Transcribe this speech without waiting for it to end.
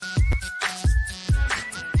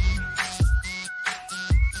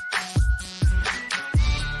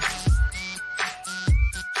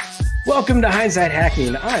Welcome to Hindsight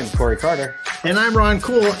Hacking. I'm Corey Carter. And I'm Ron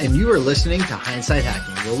Cool, and you are listening to Hindsight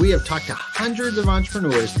Hacking, where we have talked to hundreds of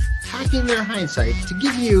entrepreneurs hacking their hindsight to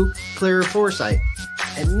give you clearer foresight.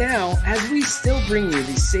 And now, as we still bring you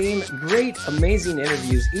these same great, amazing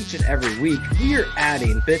interviews each and every week, we are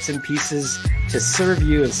adding bits and pieces to serve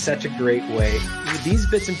you in such a great way. These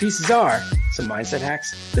bits and pieces are some mindset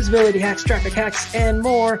hacks, visibility hacks, traffic hacks, and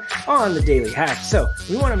more on the Daily Hack. So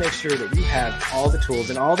we want to make sure that you have all the tools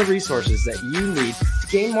and all the resources that you need to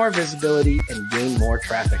gain more visibility and gain more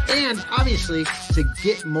traffic. And obviously, to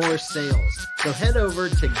get more sales. So head over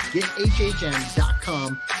to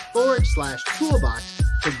gethhm.com/toolbox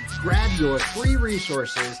to grab your free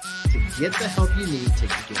resources to get the help you need to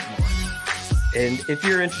get more. And if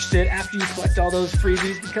you're interested, after you collect all those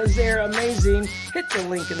freebies, because they're amazing, hit the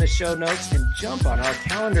link in the show notes and jump on our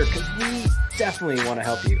calendar because we definitely want to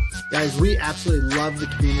help you. Guys, we absolutely love the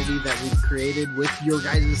community that we've created with your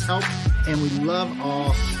guys' help, and we love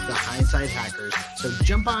all the Hindsight Hackers. So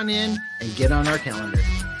jump on in and get on our calendar.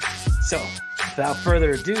 So without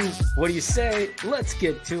further ado, what do you say? Let's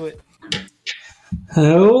get to it.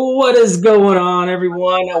 What is going on,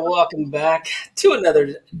 everyone? Welcome back to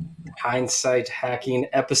another Hindsight Hacking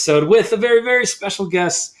episode with a very, very special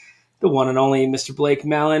guest, the one and only Mr. Blake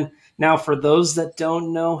Malin. Now, for those that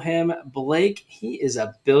don't know him, Blake, he is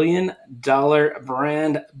a $1 billion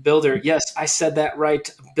brand builder. Yes, I said that right.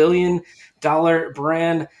 $1 billion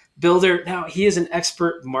brand builder. Now, he is an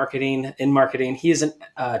expert in marketing. He is a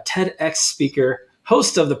TEDx speaker,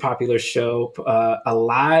 host of the popular show,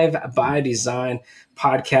 Alive by Design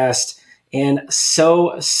podcast, and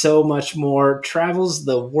so much more. Travels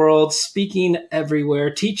the world, speaking everywhere,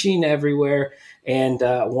 teaching everywhere, and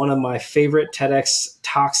one of my favorite TEDx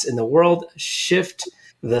talks in the world, Shift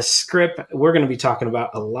the Script. We're going to be talking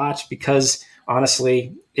about a lot because,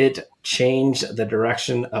 honestly, it changed the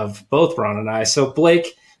direction of both Ron and I. So,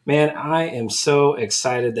 Blake, man, I am so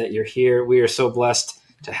excited that you're here. We are so blessed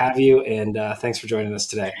to have you, and thanks for joining us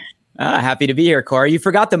today. Happy to be here, Corey. You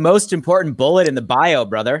forgot the most important bullet in the bio,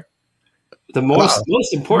 brother. The most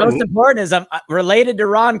important. The most important is I'm related to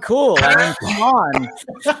Ron Cool. I mean, come on.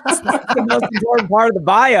 That's the most important part of the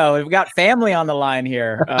bio. We've got family on the line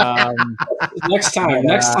here. Next time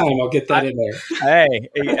I'll get that in there. Hey,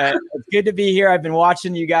 it's good to be here. I've been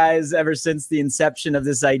watching you guys ever since the inception of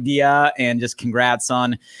this idea, and just congrats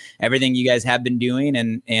on everything you guys have been doing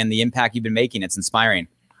and the impact you've been making. It's inspiring.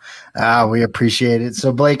 We appreciate it.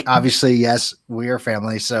 So, Blake, obviously, yes, we are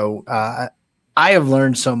family. So I have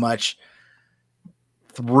learned so much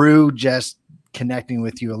through just connecting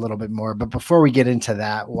with you a little bit more. But before we get into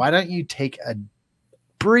that, why don't you take a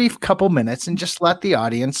brief couple minutes and just let the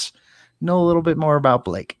audience know a little bit more about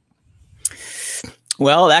Blake?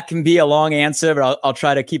 Well, that can be a long answer, but I'll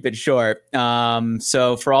try to keep it short.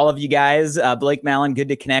 So for all of you guys, Blake Malin, good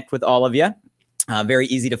to connect with all of you. Very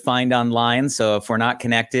easy to find online. So if we're not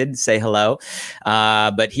connected, say hello.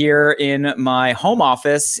 But here in my home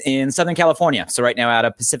office in Southern California. So right now out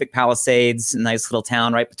of Pacific Palisades, a nice little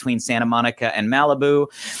town right between Santa Monica and Malibu.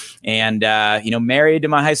 And, married to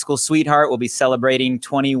my high school sweetheart. We'll be celebrating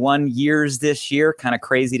 21 years this year. Kind of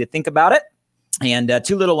crazy to think about it. And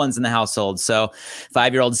two little ones in the household. So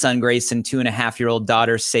 5-year-old son, Grayson, 2.5-year-old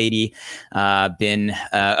daughter, Sadie. Been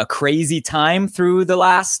a crazy time through the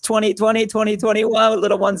last 2020, 2021 with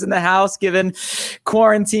little ones in the house, given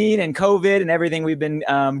quarantine and COVID and everything we've been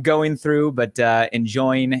going through, but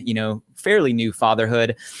enjoying, fairly new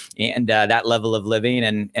fatherhood and that level of living.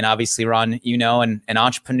 And obviously, Ron, an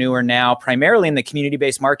entrepreneur now, primarily in the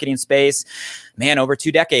community-based marketing space, man, over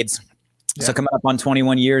 2 decades. Yeah. So coming up on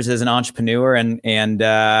 21 years as an entrepreneur and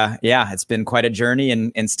it's been quite a journey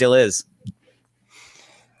and still is.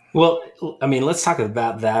 Well, I mean, let's talk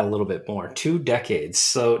about that a little bit more. 2 decades.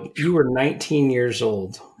 So you were 19 years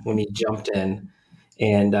old when you jumped in.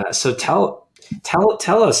 And so tell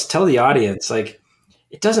the audience, like,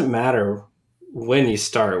 it doesn't matter when you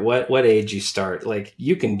start, what age you start, like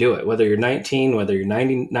you can do it, whether you're 19, whether you're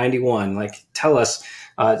 90, 91, like tell us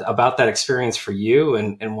about that experience for you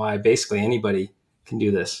and why basically anybody can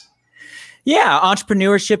do this. Yeah,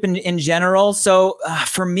 entrepreneurship in general. So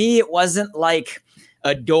for me, it wasn't like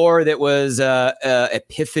a door that was a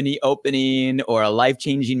epiphany opening or a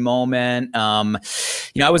life-changing moment.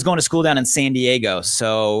 I was going to school down in San Diego.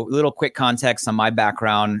 So a little quick context on my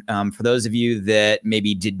background. For those of you that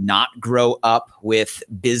maybe did not grow up with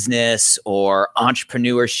business or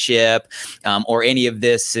entrepreneurship or any of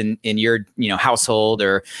this in your household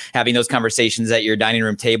or having those conversations at your dining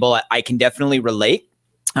room table, I can definitely relate.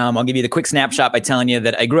 I'll give you the quick snapshot by telling you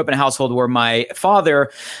that I grew up in a household where my father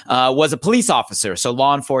was a police officer. So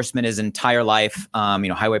law enforcement his entire life,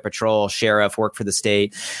 highway patrol, sheriff, worked for the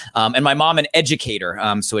state. And my mom, an educator.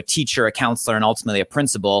 So a teacher, a counselor, and ultimately a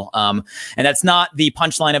principal. And that's not the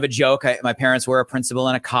punchline of a joke. My parents were a principal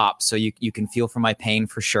and a cop. So you can feel for my pain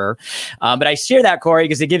for sure. But I share that, Corey,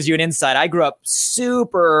 because it gives you an insight. I grew up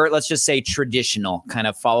super, let's just say traditional, kind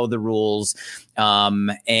of follow the rules.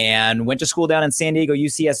 And went to school down in San Diego,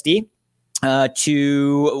 UCSD,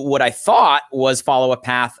 to what I thought was follow a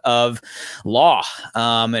path of law.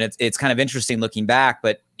 And it's kind of interesting looking back,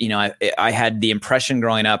 but I had the impression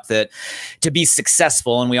growing up that to be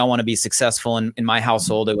successful, and we all want to be successful in my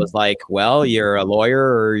household, it was like, well, you're a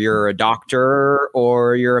lawyer or you're a doctor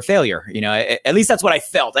or you're a failure. At least that's what I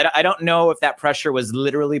felt. I don't know if that pressure was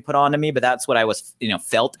literally put onto me, but that's what I was,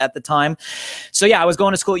 felt at the time. So yeah, I was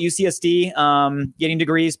going to school at UCSD, getting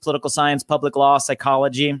degrees, political science, public law,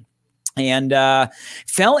 psychology, and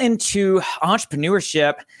fell into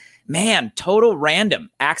entrepreneurship. Man, total random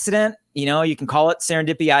accident. You can call it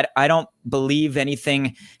serendipity. I don't believe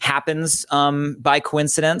anything happens by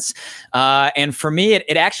coincidence. And for me,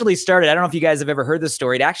 it actually started, I don't know if you guys have ever heard this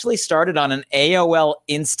story. It actually started on an AOL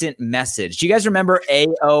instant message. Do you guys remember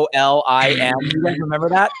AOLIM? Do you guys remember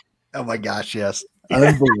that? Oh my gosh, yes.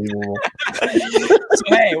 Unbelievable.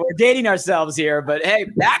 So, hey, we're dating ourselves here, but hey,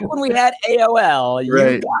 back when we had AOL,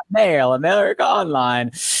 you got mail, America Online.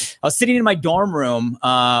 I was sitting in my dorm room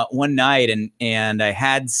one night, and I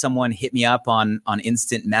had someone hit me up on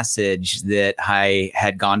instant message that I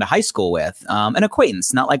had gone to high school with, an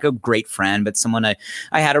acquaintance, not like a great friend, but someone I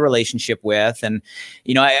had a relationship with. And,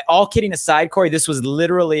 all kidding aside, Corey, this was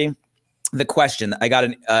literally the question. I got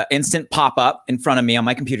an instant pop-up in front of me on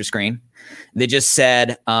my computer screen. They just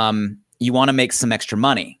said, you want to make some extra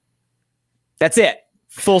money. That's it.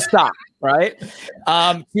 Full stop. Right.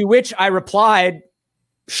 To which I replied,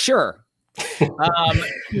 sure.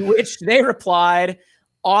 To which they replied,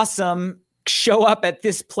 awesome. Show up at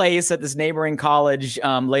this place, at this neighboring college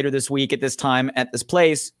later this week at this time at this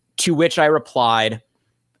place. To which I replied,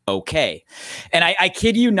 okay. And I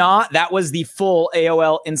kid you not, that was the full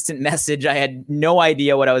AOL instant message. I had no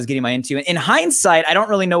idea what I was getting my into. In hindsight, I don't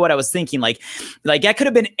really know what I was thinking. Like that could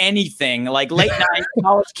have been anything, like late night,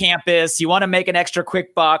 college campus, you want to make an extra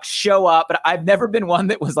quick buck, show up. But I've never been one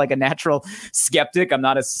that was like a natural skeptic. I'm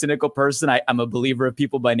not a cynical person. I'm a believer of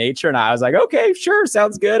people by nature. And I was like, okay, sure.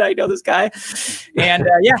 Sounds good. I know this guy. And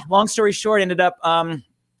long story short, ended up,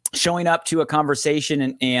 showing up to a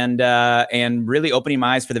conversation and really opening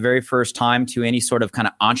my eyes for the very first time to any sort of kind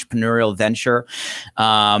of entrepreneurial venture,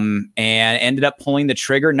 and ended up pulling the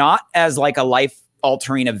trigger, not as like a life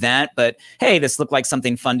altering event, but hey, this looked like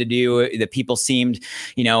something fun to do. The people seemed,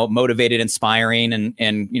 motivated, inspiring.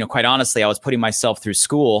 And quite honestly, I was putting myself through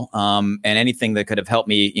school, and anything that could have helped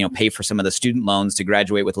me, pay for some of the student loans to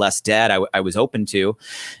graduate with less debt, I was open to.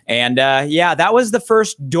 And that was the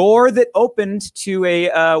first door that opened to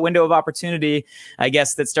a window of opportunity, I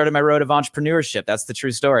guess, that started my road of entrepreneurship. That's the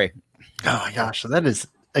true story. Oh my gosh. So that is,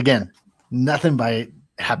 again, nothing by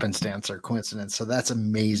happenstance or coincidence. So that's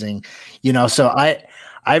amazing. So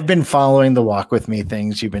I've been following the Walk With Me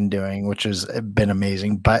things you've been doing, which has been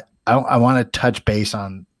amazing, but I want to touch base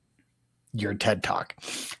on your TED Talk.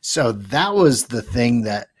 So that was the thing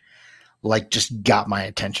that just got my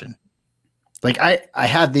attention. I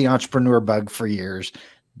had the entrepreneur bug for years,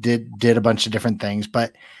 did a bunch of different things,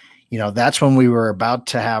 but that's when we were about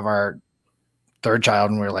to have our third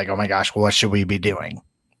child and we were like, oh my gosh, what should we be doing?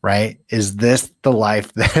 Right? Is this the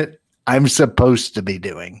life that I'm supposed to be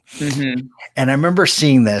doing? Mm-hmm. And I remember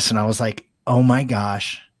seeing this and I was like, oh my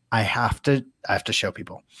gosh, I have to show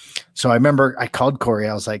people. So I remember I called Corey.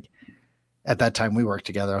 I was like, at that time we worked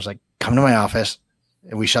together. I was like, come to my office,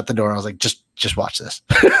 and we shut the door. I was like, just watch this.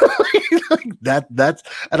 That's,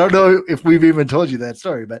 I don't know if we've even told you that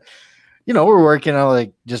story, but we're working. I was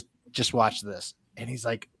like, just watch this. And he's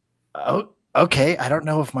like, oh, okay, I don't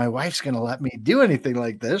know if my wife's going to let me do anything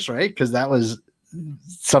like this, right? Because that was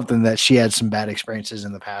something that she had some bad experiences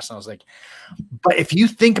in the past. And I was like, but if you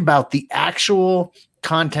think about the actual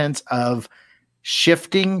contents of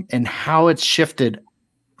shifting and how it's shifted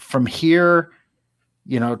from here,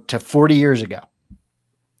 to 40 years ago.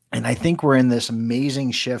 And I think we're in this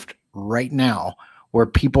amazing shift right now where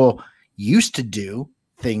people used to do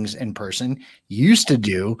things in person, used to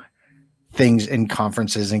do things in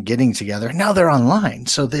conferences and getting together. Now they're online.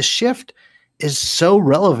 So this shift is so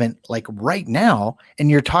relevant, right now. And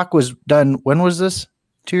your talk was done. When was this?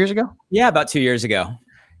 2 years ago? Yeah, about 2 years ago.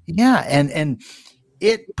 Yeah. And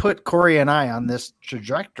it put Corey and I on this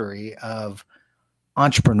trajectory of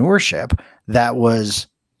entrepreneurship that was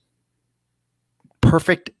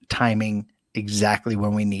perfect timing, exactly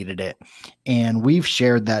when we needed it. And we've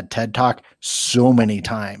shared that TED Talk so many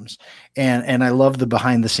times. And I love the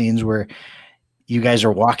behind the scenes where you guys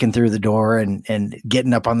are walking through the door and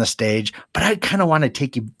getting up on the stage. But I kind of want to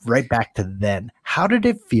take you right back to then. How did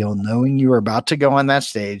it feel knowing you were about to go on that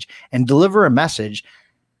stage and deliver a message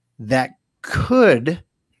that could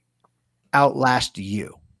outlast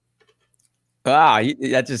you? Wow,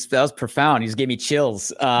 that was profound. You just gave me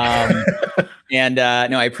chills. And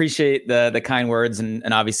no, I appreciate the kind words.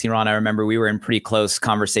 And obviously, Ron, I remember we were in pretty close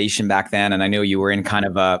conversation back then. And I know you were in kind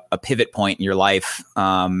of a pivot point in your life.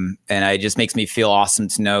 And it just makes me feel awesome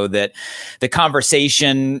to know that the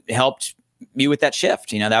conversation helped you with that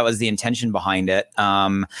shift. That was the intention behind it.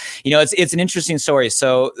 It's an interesting story.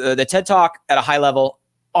 So the TED Talk at a high level,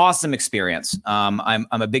 awesome experience. I'm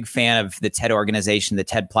a big fan of the TED organization, the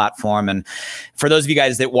TED platform. And for those of you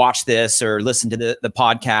guys that watch this or listen to the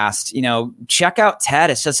podcast, check out TED.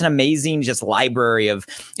 It's just an amazing library of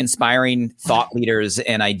inspiring thought leaders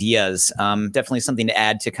and ideas. Definitely something to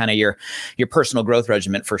add to kind of your personal growth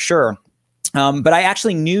regimen for sure. But I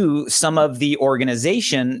actually knew some of the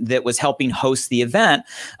organization that was helping host the event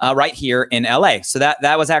right here in LA. So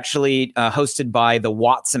that was actually hosted by the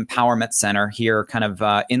Watts Empowerment Center here kind of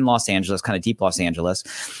in Los Angeles, kind of deep Los Angeles.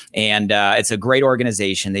 And it's a great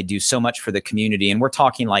organization. They do so much for the community. And we're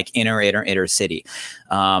talking like inner city.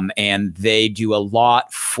 And they do a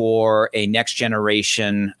lot for a next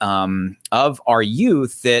generation of our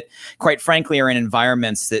youth that, quite frankly, are in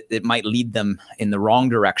environments that might lead them in the wrong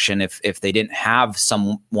direction if they didn't have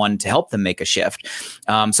someone to help them make a shift.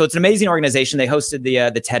 So it's an amazing organization. They hosted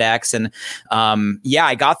the TEDx, and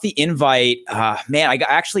I got the invite. I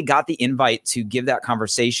actually got the invite to give that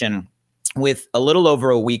conversation with a little over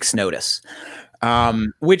a week's notice.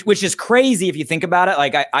 Which is crazy if you think about it.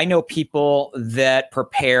 Like I know people that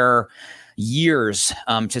prepare years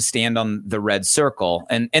to stand on the red circle,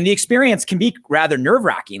 and the experience can be rather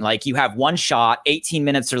nerve-wracking. Like you have one shot, 18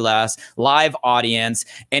 minutes or less, live audience,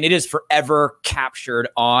 and it is forever captured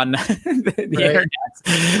on the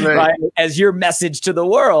internet, right, as your message to the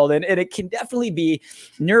world. And it can definitely be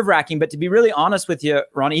nerve-wracking. But to be really honest with you,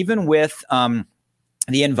 Ron, even with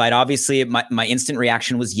the invite, obviously my instant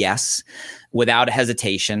reaction was yes, without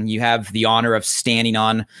hesitation. You have the honor of standing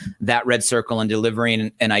on that red circle and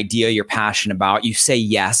delivering an idea you're passionate about. You say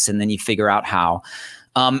yes, and then you figure out how.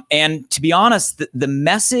 And to be honest, the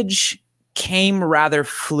message came rather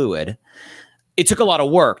fluid. It took a lot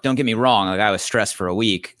of work. Don't get me wrong. Like I was stressed for a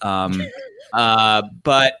week.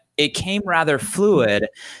 But it came rather fluid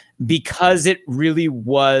because it really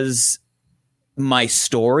was my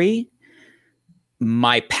story,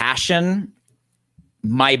 my passion,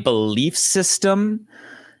 my belief system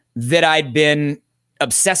that I'd been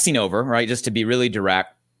obsessing over, right? Just to be really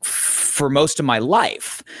direct, for most of my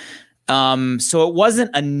life. So it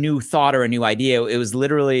wasn't a new thought or a new idea. It was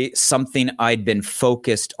literally something I'd been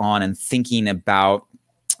focused on and thinking about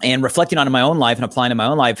and reflecting on in my own life and applying to my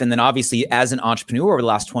own life. And then obviously as an entrepreneur over the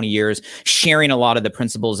last 20 years, sharing a lot of the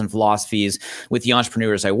principles and philosophies with the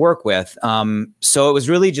entrepreneurs I work with. So it was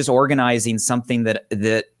really just organizing something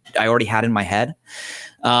that I already had in my head.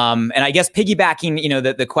 And I guess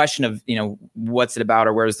piggybacking, the question of, what's it about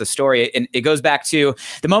or where's the story? And it goes back to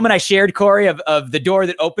the moment I shared, Corey, of the door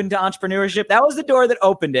that opened to entrepreneurship. That was the door that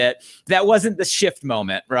opened it. That wasn't the shift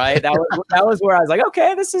moment, right? That was where I was like,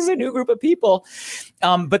 okay, this is a new group of people.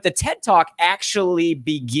 But the TED Talk actually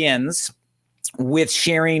begins with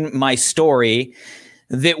sharing my story.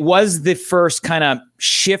 That was the first kind of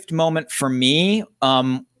shift moment for me,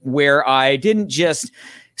 where I didn't just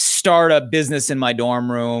start a business in my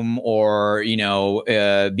dorm room or,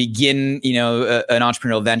 begin, an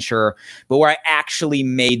entrepreneurial venture, but where I actually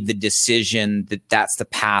made the decision that that's the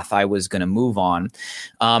path I was going to move on.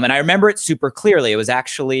 And I remember it super clearly. It was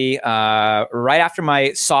actually right after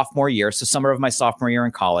my sophomore year, so summer of my sophomore year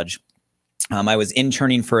in college. I was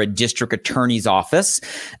interning for a district attorney's office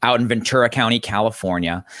out in Ventura County,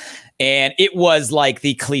 California. And it was like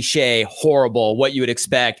the cliche, horrible, what you would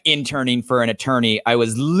expect interning for an attorney. I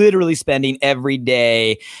was literally spending every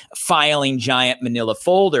day filing giant manila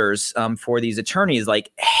folders for these attorneys,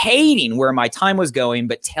 like hating where my time was going,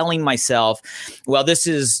 but telling myself, well, this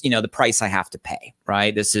is, the price I have to pay,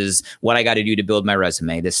 right? This is what I got to do to build my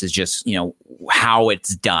resume. This is just, how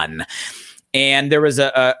it's done. And there was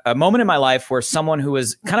a moment in my life where someone who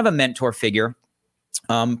was kind of a mentor figure,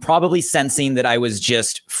 probably sensing that I was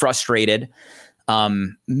just frustrated,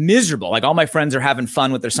 miserable. Like all my friends are having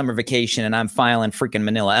fun with their summer vacation and I'm filing freaking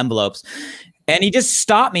manila envelopes. And he just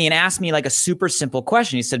stopped me and asked me like a super simple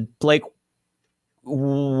question. He said, Blake,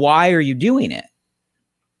 why are you doing it?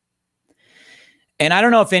 And I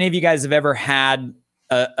don't know if any of you guys have ever had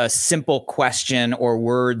a simple question or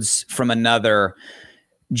words from another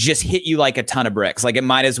just hit you like a ton of bricks. Like it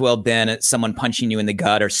might as well have been someone punching you in the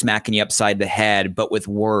gut or smacking you upside the head, but with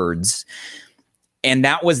words. And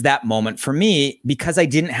that was that moment for me because I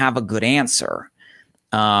didn't have a good answer.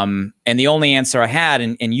 And the only answer I had,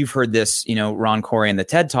 and you've heard this, Ron Corey in the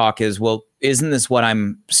TED Talk is, well, isn't this what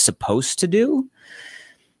I'm supposed to do?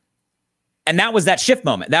 And that was that shift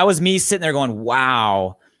moment. That was me sitting there going,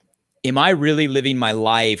 wow, am I really living my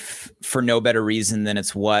life for no better reason than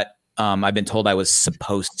it's what I've been told I was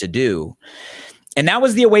supposed to do? And that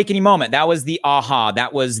was the awakening moment. That was the aha.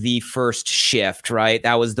 That was the first shift, right?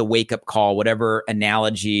 That was the wake up call, whatever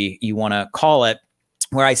analogy you want to call it,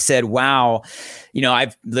 where I said, wow,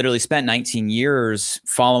 I've literally spent 19 years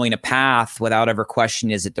following a path without ever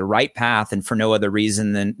questioning, is it the right path? And for no other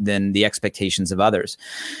reason than the expectations of others.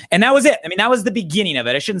 And that was it. I mean, that was the beginning of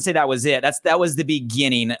it. I shouldn't say that was it. That was the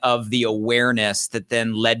beginning of the awareness that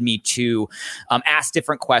then led me to ask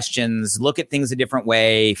different questions, look at things a different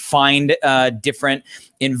way, find different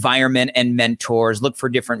environment and mentors, look for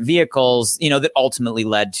different vehicles, that ultimately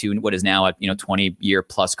led to what is now a 20-year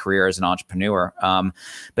plus career as an entrepreneur.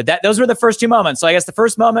 But those were the first two moments. So I guess the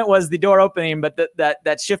first moment was the door opening, but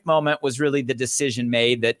that shift moment was really the decision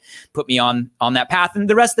made that put me on that path. And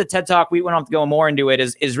the rest of the TED Talk, we went on to go more into it,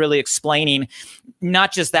 is really explaining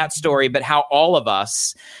not just that story, but how all of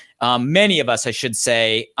us, many of us, I should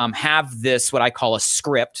say, have this, what I call a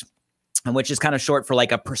script, which is kind of short for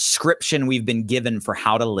like a prescription we've been given for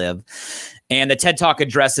how to live. And the TED Talk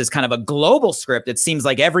addresses kind of a global script. It seems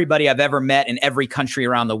like everybody I've ever met in every country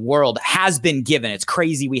around the world has been given. It's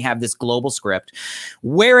crazy we have this global script,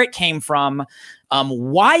 where it came from,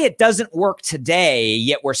 why it doesn't work today,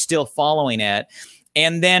 yet we're still following it.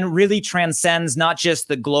 And then really transcends not just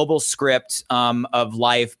the global script of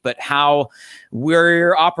life, but how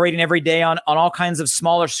we're operating every day on all kinds of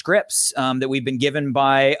smaller scripts that we've been given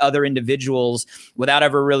by other individuals without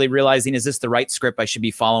ever really realizing, is this the right script I should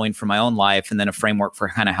be following for my own life? And then a framework for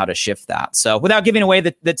kind of how to shift that. So without giving away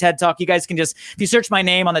the TED Talk, you guys can just, if you search my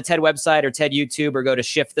name on the TED website or TED YouTube or go to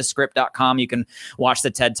shiftthescript.com, you can watch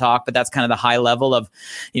the TED Talk. But that's kind of the high level of,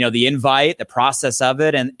 the invite, the process of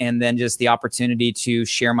it, and then just the opportunity to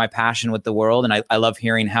share my passion with the world. And I love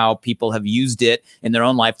hearing how people have used it in their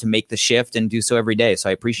own life to make the shift and do so every day. So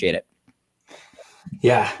I appreciate it.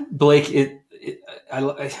 Yeah, Blake, it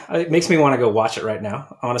makes me want to go watch it right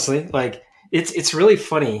now. Honestly, like it's really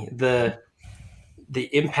funny the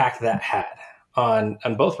impact that had on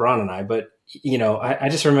both Ron and I. But I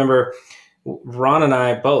just remember Ron and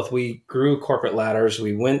I both, we grew corporate ladders.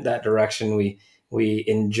 We went that direction. We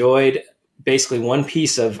enjoyed basically one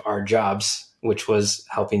piece of our jobs, which was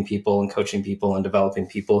helping people and coaching people and developing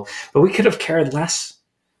people. But we could have cared less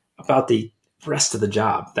about the rest of the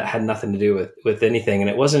job that had nothing to do with anything. And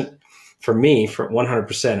it wasn't, for me, for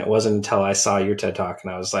 100%, it wasn't until I saw your TED Talk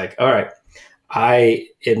and I was like, all right, I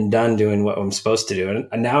am done doing what I'm supposed to do.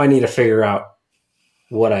 And now I need to figure out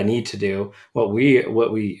what I need to do, what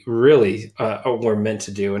we really were meant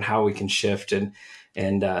to do and how we can shift.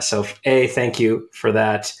 And so A, thank you for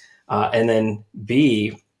that. And then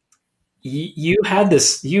B, you had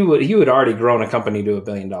this, you had already grown a company to $1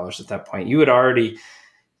 billion at that point. You had already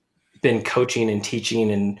been coaching and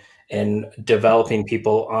teaching and developing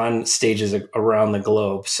people on stages around the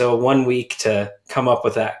globe. So 1 week to come up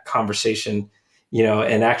with that conversation,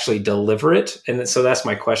 and actually deliver it. And so that's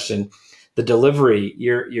my question. The delivery,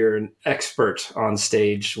 you're an expert on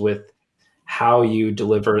stage with how you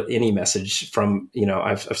deliver any message from,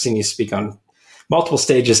 I've seen you speak on multiple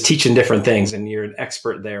stages, teaching different things, and you're an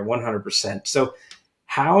expert there 100%. So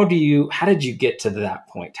how did you get to that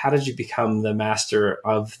point? How did you become the master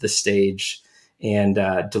of the stage and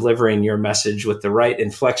delivering your message with the right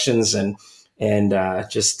inflections and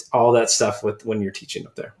just all that stuff when you're teaching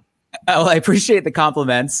up there? Oh, I appreciate the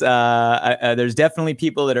compliments. There's definitely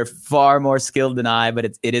people that are far more skilled than I,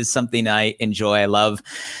 but it is something I enjoy. I love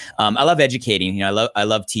educating. I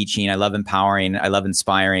love teaching. I love empowering. I love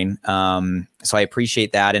inspiring. So I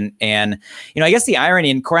appreciate that. And I guess the irony,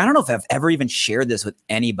 and Corey, I don't know if I've ever even shared this with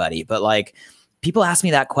anybody, but like people ask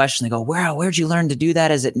me that question. They go, where'd you learn to do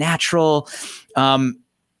that? Is it natural? And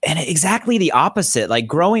exactly the opposite. Like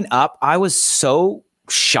growing up, I was so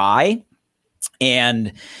shy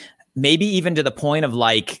and maybe even to the point of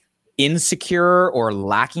like insecure or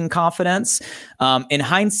lacking confidence. In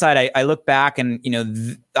hindsight, I look back and,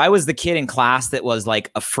 I was the kid in class that was like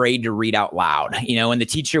afraid to read out loud, when the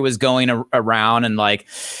teacher was going around and like,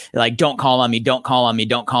 don't call on me, don't call on me,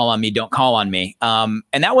 don't call on me, don't call on me. And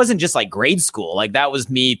that wasn't just like grade school. Like that was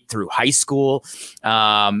me through high school.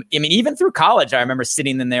 Even through college, I remember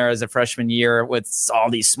sitting in there as a freshman year with all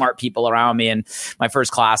these smart people around me. And my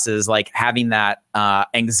first classes, like having that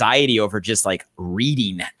anxiety over just like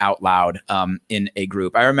reading out loud in a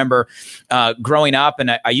group. I remember growing up,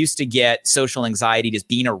 and I used to get social anxiety just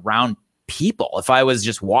being around people. If I was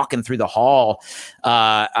just walking through the hall,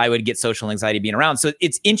 I would get social anxiety being around. So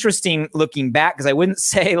it's interesting looking back, because I wouldn't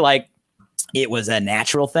say like it was a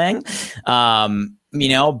natural thing,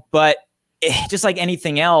 but just like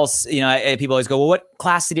anything else, people always go, well, what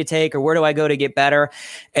class did you take, or where do I go to get better?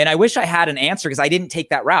 And I wish I had an answer, because I didn't take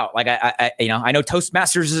that route. Like I know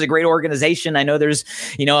Toastmasters is a great organization. I know there's,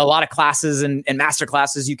 a lot of classes and master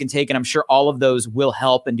classes you can take, and I'm sure all of those will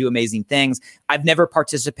help and do amazing things. I've never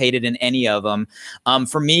participated in any of them.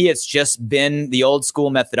 For me, it's just been the old school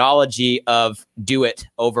methodology of do it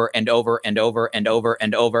over and over and over and over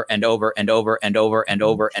and over and over and over and over and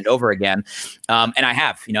over and over again. And I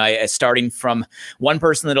have, starting from one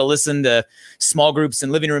person that'll listen to small groups in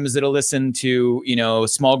living rooms that'll listen to,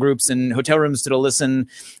 small groups in hotel rooms that'll listen.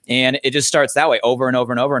 And it just starts that way over and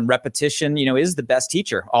over and over. And repetition, is the best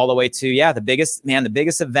teacher, all the way to, the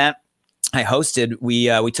biggest event I hosted,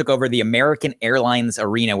 we took over the American Airlines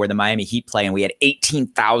Arena where the Miami Heat play, and we had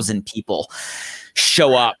 18,000 people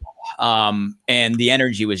show up. And the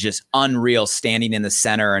energy was just unreal, standing in the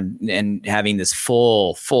center and having this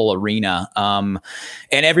full arena, and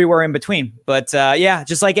everywhere in between. But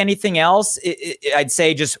just like anything else, I'd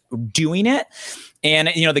say just doing it. And,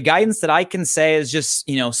 the guidance that I can say is just,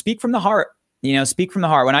 speak from the heart. Speak from the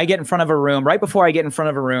heart. When I get in front of a room, right before I get in front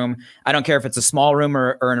of a room, I don't care if it's a small room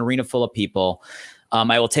or an arena full of people,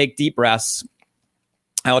 I will take deep breaths.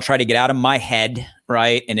 I will try to get out of my head,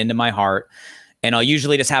 right, and into my heart. And I'll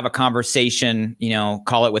usually just have a conversation,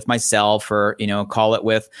 call it with myself, or, call it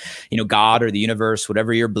with, God or the universe,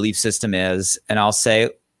 whatever your belief system is. And I'll say,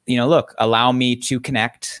 look, allow me to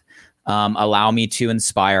connect, allow me to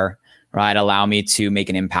inspire, right? Allow me to make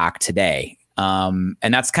an impact today. And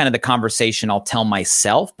that's kind of the conversation I'll tell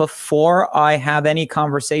myself before I have any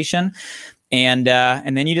conversation. And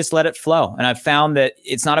then you just let it flow. And I've found that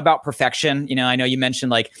it's not about perfection. I know you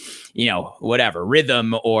mentioned like, whatever,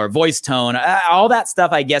 rhythm or voice tone, all that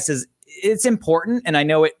stuff, I guess it's important. And I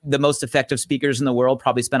know the most effective speakers in the world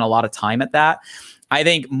probably spend a lot of time at that. I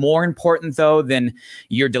think more important though than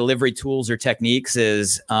your delivery tools or techniques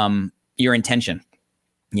is your intention.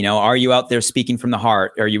 Are you out there speaking from the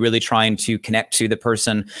heart? Are you really trying to connect to the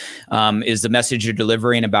person? Is the message you're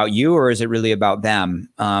delivering about you, or is it really about them?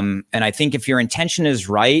 And I think if your intention is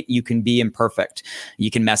right, you can be imperfect. You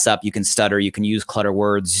can mess up, you can stutter, you can use clutter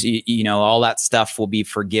words, all that stuff will be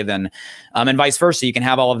forgiven. And vice versa, you can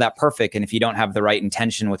have all of that perfect. And if you don't have the right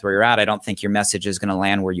intention with where you're at, I don't think your message is going to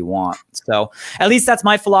land where you want. So at least that's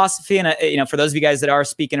my philosophy. And, for those of you guys that are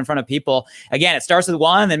speaking in front of people, again, it starts with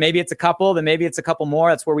one, then maybe it's a couple, then maybe it's a couple more.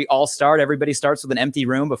 That's where we all start. Everybody starts with an empty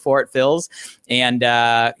room before it fills, and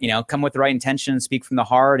come with the right intention, speak from the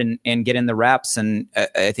heart, and get in the reps. And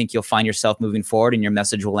I think you'll find yourself moving forward, and your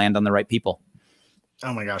message will land on the right people.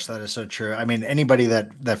 Oh my gosh, that is so true. I mean, anybody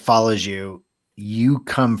that follows you, you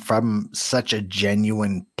come from such a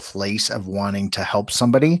genuine place of wanting to help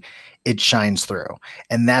somebody. It shines through,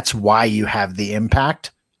 and that's why you have the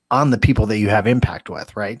impact on the people that you have impact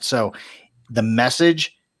with, right? So the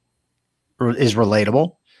message is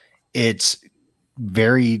relatable. It's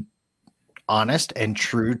very honest and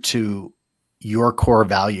true to your core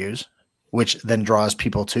values, which then draws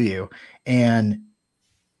people to you. And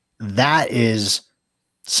that is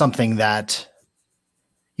something that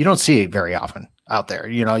you don't see very often out there.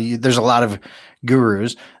 There's a lot of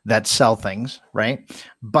gurus that sell things, right?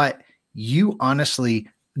 But you honestly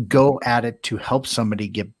go at it to help somebody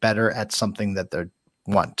get better at something that they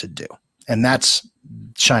want to do. And that's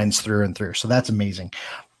shines through and through. So that's amazing.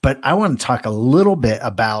 But I want to talk a little bit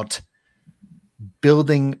about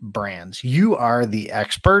building brands. You are the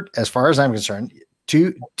expert, as far as I'm concerned,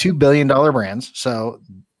 $2 billion brands. So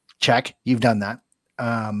check, you've done that.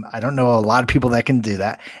 I don't know a lot of people that can do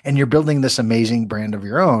that. And you're building this amazing brand of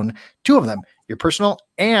your own, two of them, your personal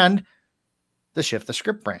and the Shift the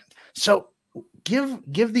Script brand. So give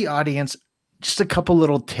the audience just a couple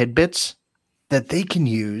little tidbits that they can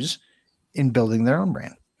use in building their own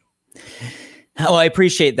brand. Oh, I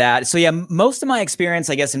appreciate that. So yeah, most of my experience,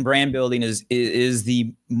 I guess, in brand building is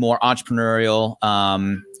the more entrepreneurial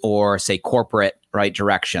or say corporate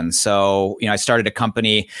direction. So, I started a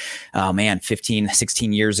company, 15,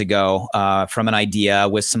 16 years ago from an idea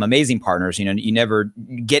with some amazing partners. You never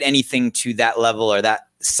get anything to that level or that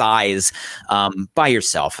size by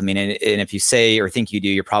yourself. I mean, and if you say or think you do,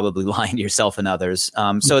 you're probably lying to yourself and others.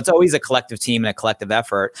 So it's always a collective team and a collective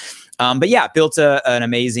effort. But yeah, built an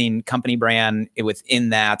amazing company brand within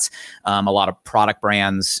that. A lot of product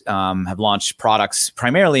brands have launched products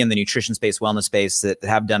primarily in the nutrition space, wellness space that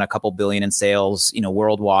have done a couple billion in sales,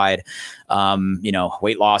 worldwide.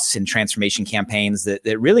 Weight loss and transformation campaigns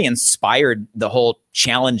that really inspired the whole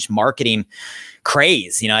challenge marketing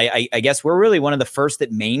craze. I guess we're really one of the first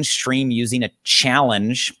that mainstream using a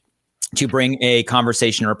challenge to bring a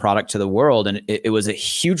conversation or a product to the world. And it was a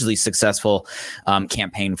hugely successful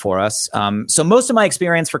campaign for us. So most of my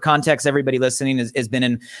experience, for context, everybody listening, has been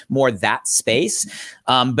in more that space.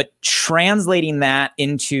 But translating that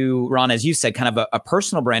into, Ron, as you said, kind of a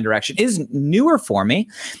personal brand direction is newer for me.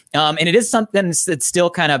 And it is something that's still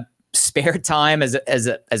kind of spare time as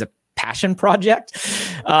a passion project,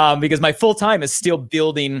 because my full time is still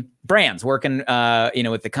building brands, working,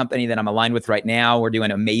 with the company that I'm aligned with right now. We're doing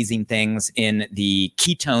amazing things in the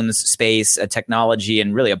ketones space, a technology,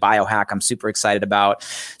 and really a biohack I'm super excited about.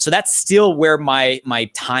 So that's still where my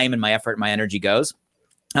time and my effort and my energy goes.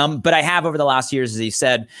 But I have, over the last years, as you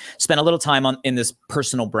said, spent a little time in this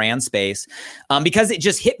personal brand space, because it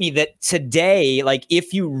just hit me that today, like,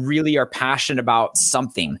 if you really are passionate about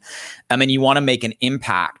something, and you want to make an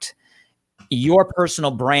impact, your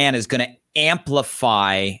personal brand is going to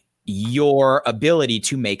amplify your ability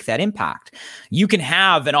to make that impact. You can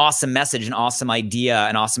have an awesome message, an awesome idea,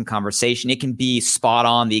 an awesome conversation. It can be spot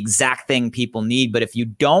on, the exact thing people need. But if you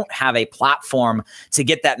don't have a platform to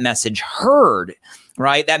get that message heard,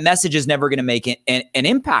 right, that message is never going to make an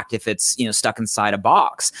impact if it's, stuck inside a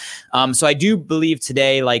box. So I do believe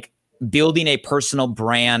today, like, building a personal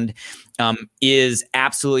brand is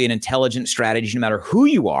absolutely an intelligent strategy, no matter who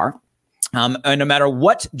you are. And no matter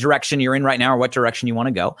what direction you're in right now or what direction you want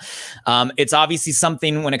to go. It's obviously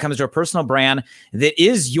something, when it comes to a personal brand, that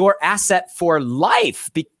is your asset for life,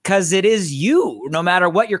 because it is you, no matter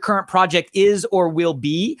what your current project is or will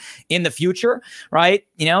be in the future, right?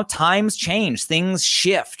 Times change, things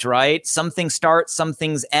shift, right? Some things start, some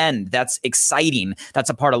things end. That's exciting. That's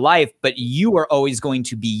a part of life, but you are always going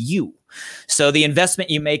to be you. So the investment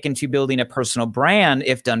you make into building a personal brand,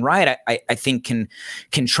 if done right, I think can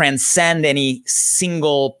transcend any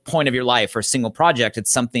single point of your life or single project.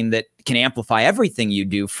 It's something that can amplify everything you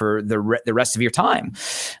do for the rest of your time.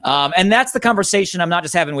 And that's the conversation I'm not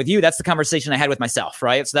just having with you. That's the conversation I had with myself,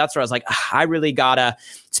 right? So that's where I was like, I really gotta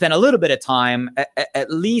spend a little bit of time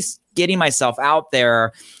at least getting myself out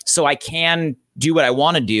there so I can do what I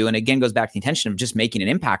want to do. And again, goes back to the intention of just making an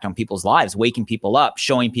impact on people's lives, waking people up,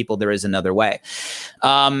 showing people there is another way.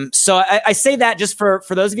 So I say that just for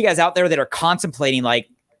those of you guys out there that are contemplating, like,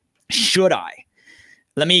 should I?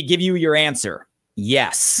 Let me give you your answer.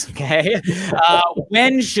 Yes. Okay.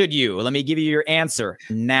 When should you? Let me give you your answer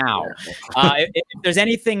now. If there's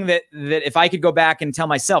anything that if I could go back and tell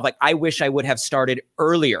myself, like, I wish I would have started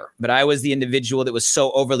earlier, but I was the individual that was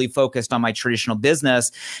so overly focused on my traditional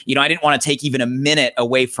business. I didn't want to take even a minute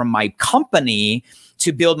away from my company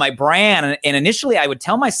to build my brand. And initially I would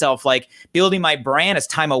tell myself, like, building my brand is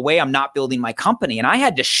time away. I'm not building my company. And I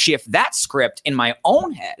had to shift that script in my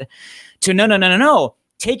own head to no.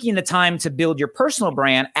 Taking the time to build your personal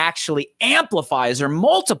brand actually amplifies or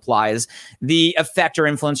multiplies the effect or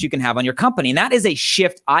influence you can have on your company. And that is a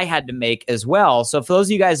shift I had to make as well. So for those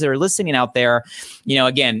of you guys that are listening out there,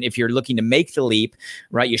 again, if you're looking to make the leap,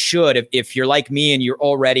 right, you should. If you're like me and you're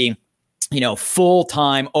already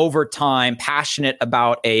full-time, overtime, passionate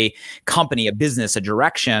about a company, a business, a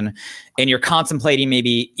direction, and you're contemplating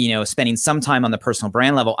maybe, spending some time on the personal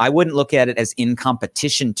brand level, I wouldn't look at it as in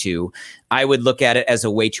competition to. I would look at it as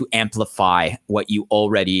a way to amplify what you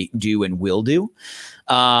already do and will do.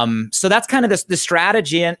 So that's kind of the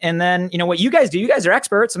strategy. And then, what you guys do, you guys are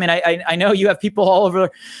experts. I mean, I know you have people all over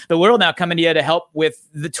the world now coming to you to help with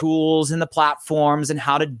the tools and the platforms and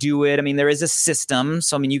how to do it. I mean, there is a system.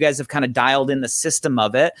 So, you guys have kind of dialed in the system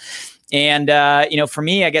of it. And, for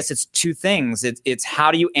me, I guess it's two things. It's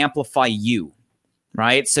how do you amplify you,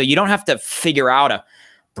 right? So you don't have to figure out a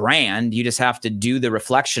brand. You just have to do the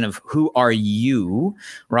reflection of who are you,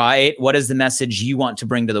 right? What is the message you want to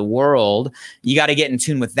bring to the world? You got to get in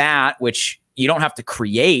tune with that, which you don't have to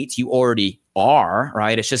create. You already are,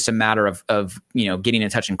 right? It's just a matter of getting in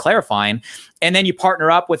touch and clarifying. And then you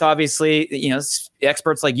partner up with, obviously,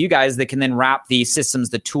 experts like you guys that can then wrap the systems,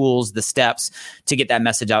 the tools, the steps to get that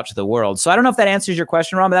message out to the world. So I don't know if that answers your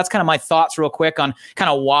question, Ron, but that's kind of my thoughts real quick on kind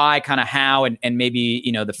of why, kind of how, and maybe,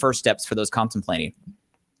 the first steps for those contemplating.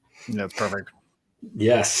 That's perfect.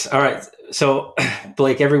 Yes. All right. So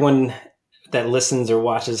Blake, everyone that listens or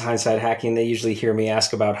watches Hindsight Hacking, they usually hear me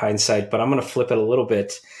ask about hindsight, but I'm going to flip it a little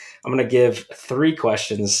bit. I'm going to give 3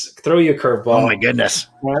 questions, throw you a curveball. Oh my goodness.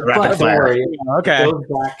 Rapid fire. Okay. It goes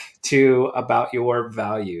back to about your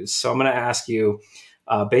values. So I'm going to ask you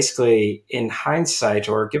basically in hindsight,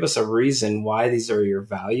 or give us a reason why these are your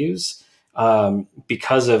values,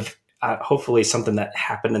 because of hopefully something that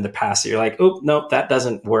happened in the past that you're like, oh, nope, that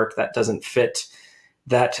doesn't work. That doesn't fit.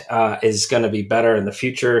 That is going to be better in the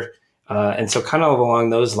future. And so kind of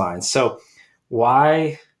along those lines. So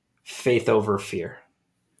why faith over fear?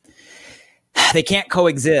 They can't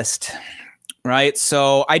coexist, right?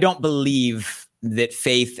 So I don't believe that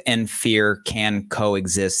faith and fear can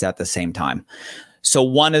coexist at the same time. So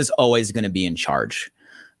one is always going to be in charge.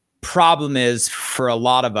 Problem is, for a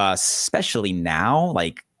lot of us, especially now,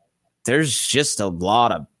 like there's just a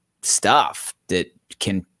lot of stuff that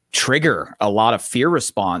can trigger a lot of fear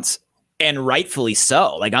response. And rightfully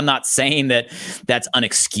so. Like, I'm not saying that that's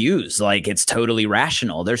unexcused. Like, it's totally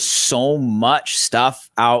rational. There's so much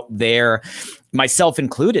stuff out there, myself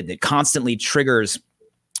included, that constantly triggers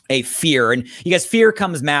a fear. And you guys, fear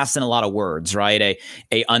comes masked in a lot of words, right?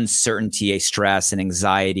 A uncertainty, a stress, an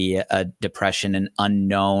anxiety, a depression, an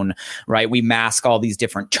unknown, right? We mask all these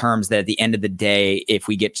different terms that at the end of the day, if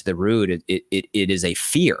we get to the root, it is a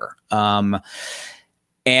fear.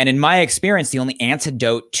 And in my experience, the only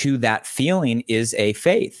antidote to that feeling is a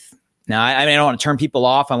faith. Now, I don't want to turn people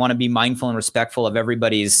off. I want to be mindful and respectful of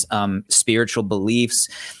everybody's spiritual beliefs.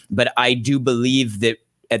 But I do believe that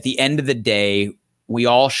at the end of the day, we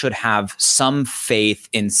all should have some faith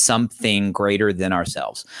in something greater than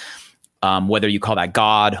ourselves. Whether you call that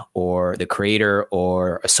God or the creator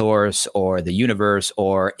or a source or the universe,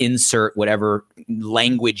 or insert whatever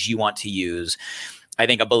language you want to use. I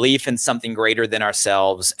think a belief in something greater than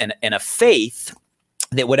ourselves and a faith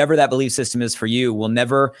that whatever that belief system is for you will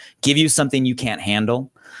never give you something you can't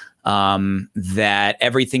handle, that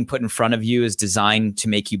everything put in front of you is designed to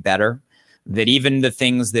make you better, that even the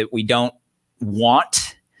things that we don't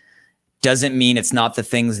want doesn't mean it's not the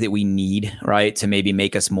things that we need, right, to maybe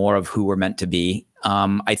make us more of who we're meant to be.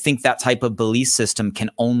 I think that type of belief system can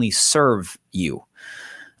only serve you.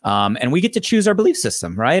 And we get to choose our belief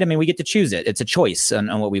system, right? I mean, we get to choose it. It's a choice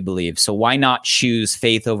on what we believe. So why not choose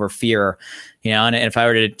faith over fear? And if I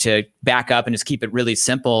were to back up and just keep it really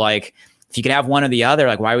simple, like if you could have one or the other,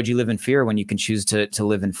 like why would you live in fear when you can choose to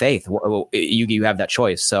live in faith? You have that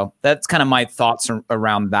choice. So that's kind of my thoughts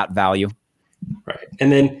around that value. Right.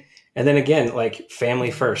 And then again, like family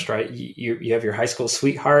first, right? You have your high school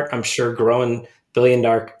sweetheart. I'm sure growing $1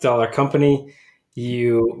 billion company,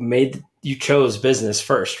 you chose business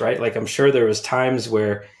first, right? Like I'm sure there was times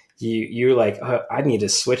where you're like, oh, I need to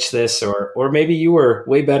switch this, or maybe you were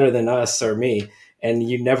way better than us or me, and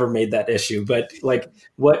you never made that issue. But like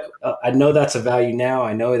I know that's a value now.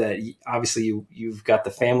 I know that obviously you've got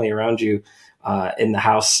the family around you in the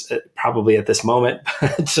house probably at this moment,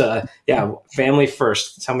 but yeah, family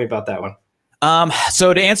first. Tell me about that one.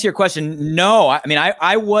 So to answer your question, no, I mean,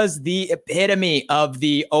 I was the epitome of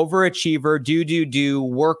the overachiever, do,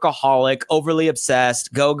 workaholic, overly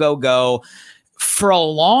obsessed, go for a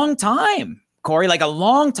long time, Corey, like a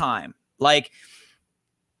long time, like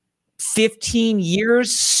 15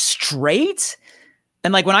 years straight.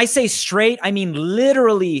 And like, when I say straight, I mean,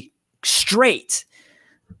 literally straight.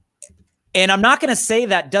 And I'm not going to say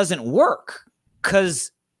that doesn't work,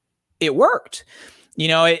 because it worked.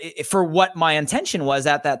 For what my intention was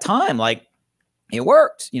at that time, like it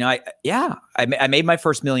worked. I made my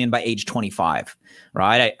first $1 million by age 25,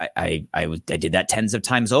 right? I did that tens of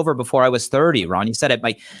times over before I was 30. Ron, you said it.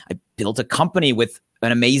 I built a company with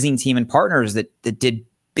an amazing team and partners that did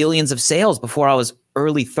billions of sales before I was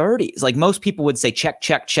early 30s. Like most people would say,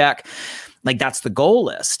 check. Like that's the goal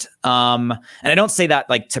list. And I don't say that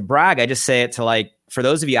like to brag. I just say it to like, for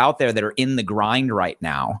those of you out there that are in the grind right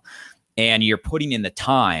now, and you're putting in the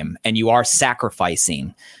time and you are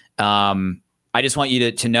sacrificing. I just want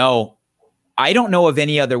you to know, I don't know of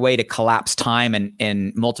any other way to collapse time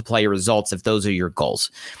and multiply your results if those are your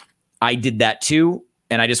goals. I did that too.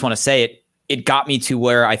 And I just want to say it got me to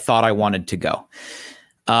where I thought I wanted to go.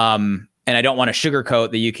 And I don't want to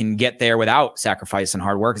sugarcoat that you can get there without sacrifice and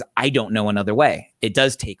hard work, because I don't know another way. It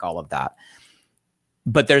does take all of that.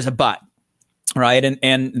 But there's a but, right?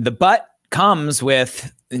 And the but comes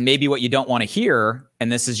with maybe what you don't want to hear.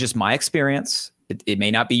 And this is just my experience. It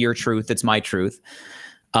may not be your truth. It's my truth.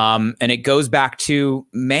 And it goes back to,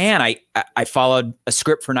 man, I followed a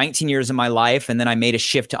script for 19 years of my life, and then I made a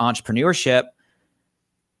shift to entrepreneurship.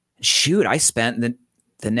 Shoot, I spent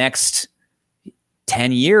the next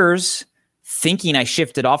 10 years thinking I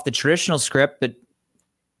shifted off the traditional script, but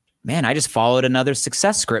man, I just followed another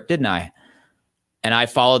success script, didn't I? And I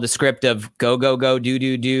followed the script of go, go, go,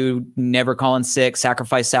 do, never call in sick,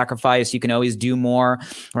 sacrifice. You can always do more,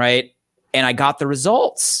 right? And I got the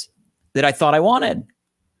results that I thought I wanted.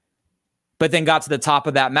 But then got to the top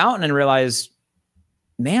of that mountain and realized,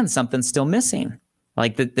 man, something's still missing.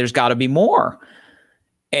 Like there's got to be more.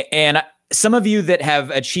 And some of you that have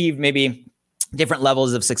achieved maybe different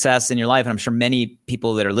levels of success in your life, and I'm sure many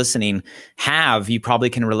people that are listening have, you probably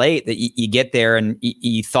can relate that you get there and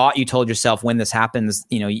you thought you told yourself when this happens,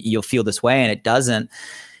 you'll feel this way, and it doesn't.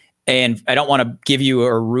 And I don't want to give you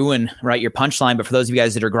or ruin, right, your punchline, but for those of you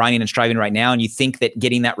guys that are grinding and striving right now, and you think that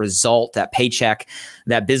getting that result, that paycheck,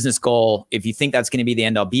 that business goal, if you think that's going to be the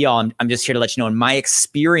end all be all, I'm just here to let you know, in my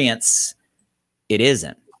experience, it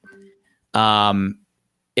isn't.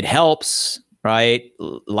 It helps, right?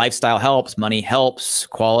 Lifestyle helps, money helps,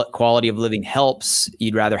 quality of living helps.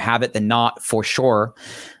 You'd rather have it than not, for sure.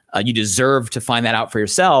 You deserve to find that out for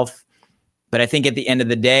yourself. But I think at the end of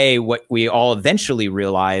the day, what we all eventually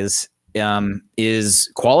realize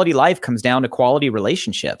is quality life comes down to quality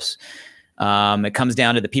relationships. It comes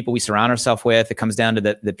down to the people we surround ourselves with. It comes down to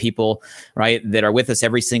the people, right, that are with us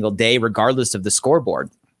every single day, regardless of the scoreboard.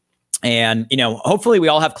 And, hopefully we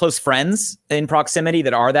all have close friends in proximity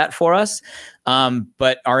that are that for us.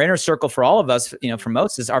 But our inner circle for all of us, for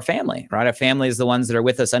most, is our family, right? Our family is the ones that are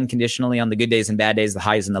with us unconditionally on the good days and bad days, the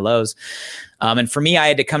highs and the lows. And for me, I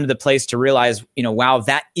had to come to the place to realize, wow,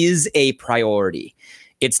 that is a priority.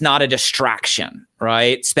 It's not a distraction,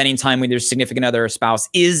 right? Spending time with your significant other or spouse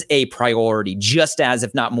is a priority, just as,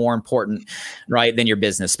 if not more important, right, than your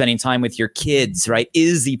business. Spending time with your kids, right,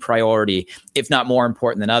 is the priority, if not more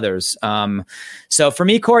important than others. So for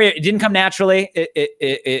me, Corey, it didn't come naturally.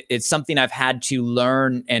 It's something I've had to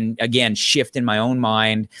learn and, again, shift in my own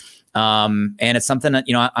mind. And it's something that,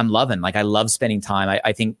 I'm loving. Like, I love spending time.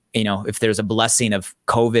 I think, if there's a blessing of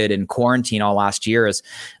COVID and quarantine all last year, is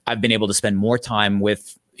I've been able to spend more time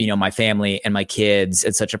with, my family and my kids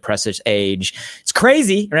at such a precious age. It's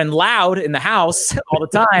crazy and loud in the house all the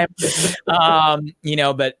time.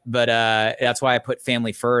 But that's why I put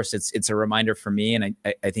family first. It's a reminder for me. And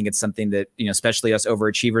I think it's something that, especially us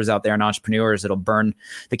overachievers out there and entrepreneurs, it'll burn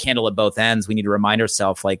the candle at both ends. We need to remind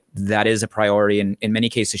ourselves, like, that is a priority, and in many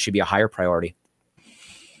cases should be a higher priority.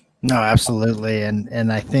 No, absolutely.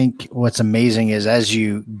 And I think what's amazing is as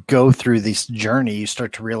you go through this journey, you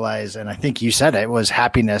start to realize, and I think you said it was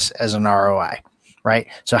happiness as an ROI, right?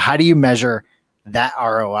 So how do you measure that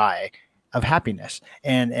ROI of happiness?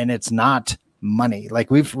 And it's not money.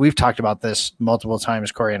 Like we've talked about this multiple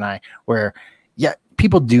times, Corey and I, where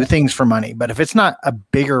people do things for money, but if it's not a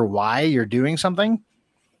bigger why you're doing something,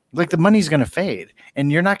 like, the money's going to fade,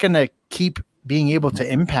 and you're not going to keep being able to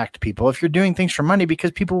impact people if you're doing things for money,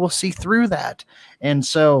 because people will see through that. And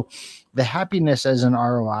so the happiness as an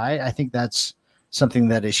ROI, I think that's something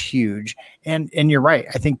that is huge. And you're right.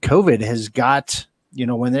 I think COVID has got,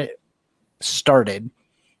 when it started,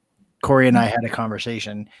 Corey and I had a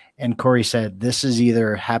conversation, and Corey said, this is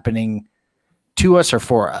either happening to us or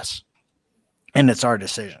for us, and it's our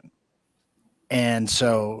decision. And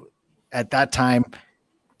so at that time,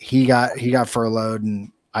 he got furloughed,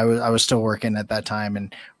 and I was still working at that time,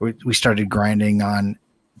 and we started grinding on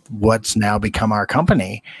what's now become our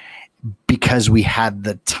company, because we had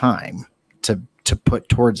the time to put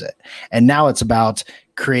towards it. And now it's about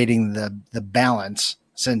creating the balance,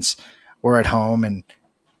 since we're at home and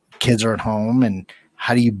kids are at home, and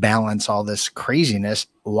how do you balance all this craziness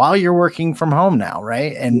while you're working from home now,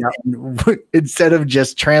 right? And instead of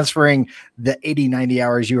just transferring the 80, 90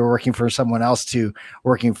 hours you were working for someone else to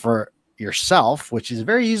working for yourself, which is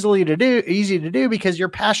very easy to do because you're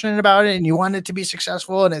passionate about it and you want it to be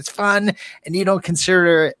successful and it's fun and you don't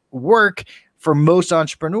consider it work. For most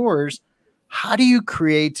entrepreneurs, how do you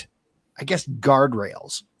create, I guess,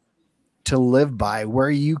 guardrails to live by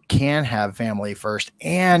where you can have family first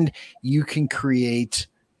and you can create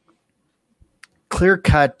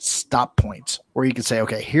clear-cut stop points where you can say,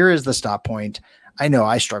 okay, here is the stop point. I know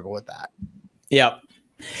I struggle with that. Yeah.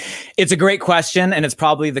 It's a great question, and it's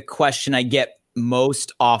probably the question I get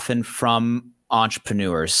most often from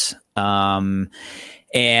entrepreneurs. And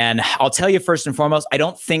I'll tell you, first and foremost, I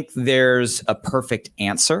don't think there's a perfect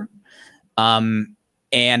answer. And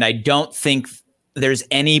I don't think there's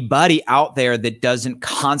anybody out there that doesn't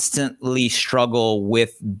constantly struggle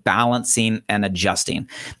with balancing and adjusting.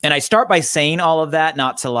 And I start by saying all of that,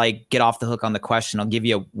 not to like get off the hook on the question. I'll give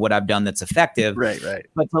you what I've done that's effective. Right.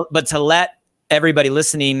 But to let everybody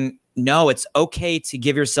listening know it's okay to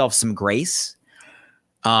give yourself some grace,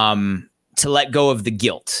 to let go of the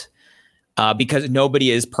guilt. Because nobody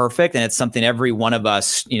is perfect, and it's something every one of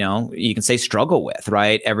us, you can say struggle with,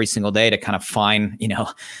 right? Every single day to kind of find,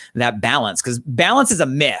 that balance, because balance is a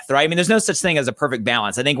myth, right? I mean, there's no such thing as a perfect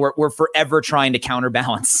balance. I think we're forever trying to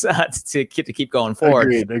counterbalance to keep going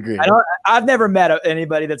forward. Agreed. I've never met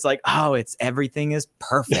anybody that's like, oh, everything is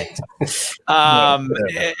perfect.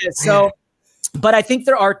 So, but I think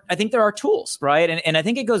there are tools, right? And I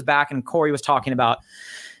think it goes back, and Corey was talking about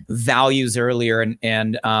values earlier,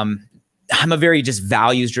 and I'm a very just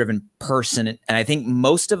values-driven person, and I think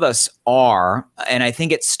most of us are. And I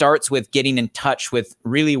think it starts with getting in touch with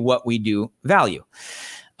really what we do value,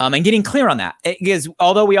 and getting clear on that. Because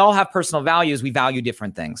although we all have personal values, we value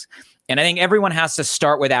different things. And I think everyone has to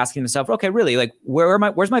start with asking themselves, okay, really, like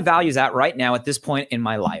where's my values at right now at this point in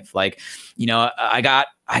my life? Like, I got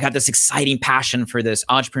this exciting passion for this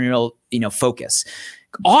entrepreneurial, focus.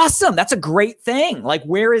 Awesome. That's a great thing. Like,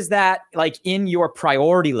 where is that like in your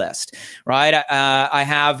priority list, right? I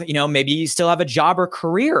have, maybe you still have a job or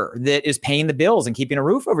career that is paying the bills and keeping a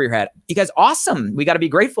roof over your head. You guys, awesome. We got to be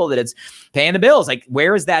grateful that it's paying the bills. Like,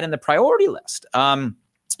 where is that in the priority list?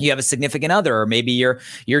 You have a significant other, or maybe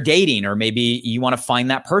you're dating, or maybe you want to find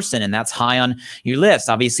that person and that's high on your list.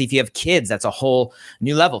 Obviously, if you have kids, that's a whole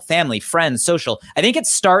new level, family, friends, social. I think it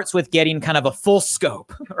starts with getting kind of a full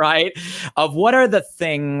scope, right? Of what are the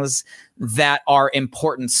things that are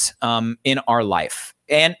important in our life.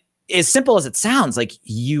 And as simple as it sounds, like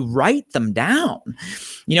you write them down.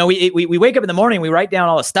 We wake up in the morning, we write down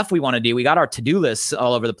all the stuff we want to do. We got our to-do lists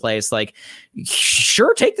all over the place. Like,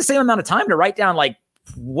 sure, take the same amount of time to write down, like,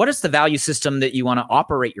 what is the value system that you want to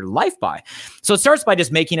operate your life by? So it starts by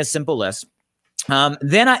just making a simple list.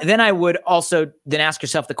 Then I would also then ask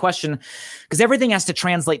yourself the question, because everything has to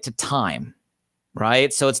translate to time,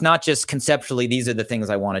 right? So it's not just conceptually, these are the things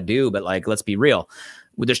I want to do, but like, let's be real.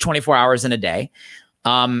 There's 24 hours in a day.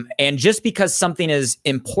 And just because something is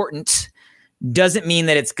important doesn't mean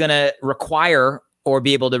that it's going to require or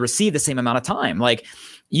be able to receive the same amount of time. Like,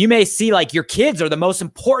 you may see like your kids are the most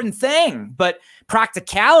important thing, but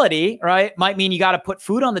practicality, right, might mean you got to put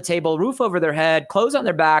food on the table, roof over their head, clothes on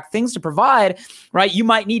their back, things to provide, right? You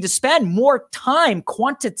might need to spend more time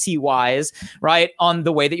quantity-wise, right, on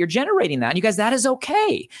the way that you're generating that. And you guys, that is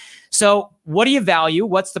okay. So what do you value?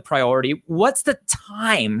 What's the priority? What's the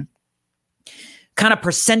time kind of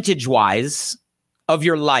percentage-wise of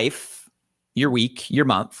your life, your week, your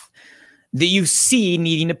month, that you see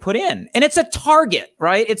needing to put in? And it's a target,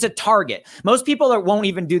 right? It's a target. Most people won't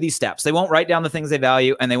even do these steps. They won't write down the things they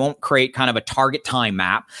value, and they won't create kind of a target time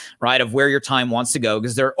map, right, of where your time wants to go,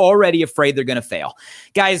 because they're already afraid they're going to fail.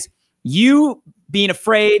 Guys, you being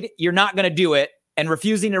afraid you're not going to do it and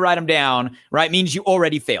refusing to write them down, right, means you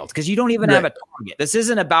already failed, because you don't even have a target. This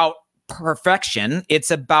isn't about perfection.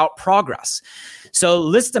 It's about progress. So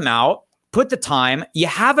list them out. Put the time. You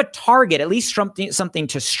have a target, at least something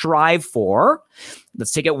to strive for.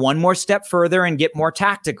 Let's take it one more step further and get more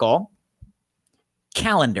tactical.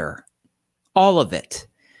 Calendar, all of it.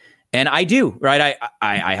 And I do, right?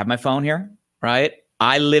 I have my phone here, right?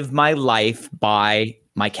 I live my life by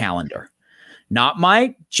my calendar, not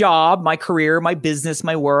my job, my career, my business,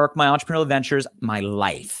 my work, my entrepreneurial ventures, my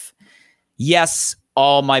life. Yes,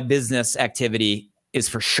 all my business activity is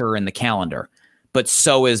for sure in the calendar. But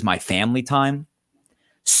so is my family time.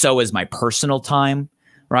 So is my personal time,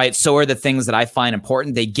 right? So are the things that I find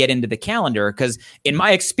important. They get into the calendar, because in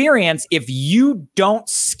my experience, if you don't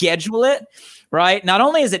schedule it, right, not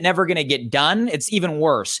only is it never going to get done, it's even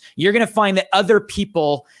worse. You're going to find that other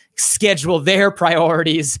people schedule their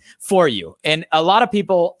priorities for you. And a lot of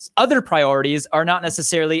people's other priorities are not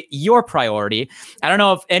necessarily your priority. I don't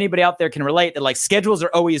know if anybody out there can relate that like schedules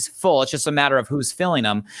are always full. It's just a matter of who's filling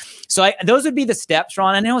them. So those would be the steps,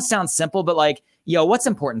 Ron. I know it sounds simple, but like, what's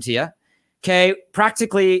important to you? Okay.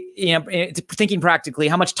 Practically, thinking practically,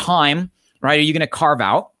 how much time, right, are you going to carve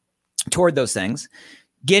out toward those things?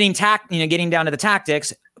 Getting down to the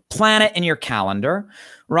tactics, plan it in your calendar,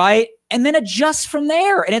 right? And then adjust from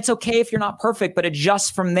there. And it's okay if you're not perfect, but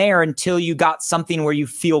adjust from there until you got something where you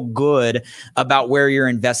feel good about where you're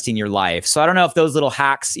investing your life. So I don't know if those little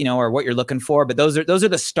hacks, are what you're looking for, but those are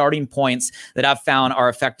the starting points that I've found are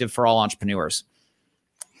effective for all entrepreneurs.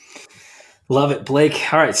 Love it,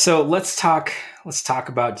 Blake. All right. So let's talk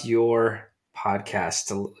about your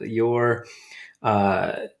podcast, your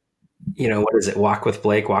what is it? Walk with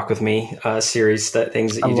Blake, Walk with Me series, that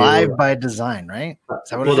things that you Alive do. by Design, right? Is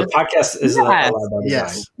that what Well, it the is? podcast is Alive by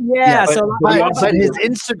Yes. Design. Yeah. But his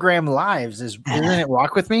Instagram lives isn't it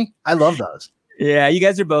Walk With Me? I love those. Yeah, you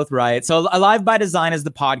guys are both right. So Alive by Design is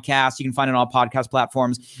the podcast. You can find it on all podcast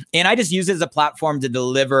platforms. And I just use it as a platform to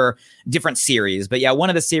deliver different series. But yeah, one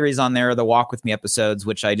of the series on there are the Walk With Me episodes,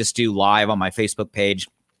 which I just do live on my Facebook page.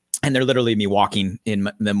 And they're literally me walking in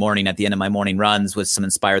the morning at the end of my morning runs with some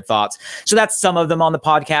inspired thoughts. So that's some of them on the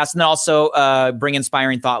podcast. And then also bring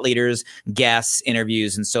inspiring thought leaders, guests,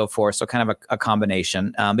 interviews, and so forth. So kind of a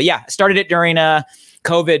combination. But yeah, I started it during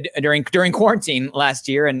COVID, during quarantine last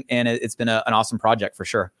year. And it's been an awesome project for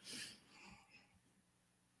sure.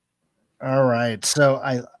 All right. So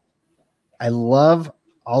I love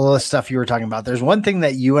all of the stuff you were talking about. There's one thing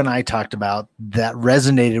that you and I talked about that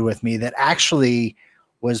resonated with me that actually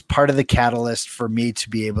was part of the catalyst for me to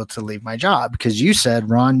be able to leave my job, because you said,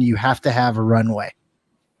 Ron, you have to have a runway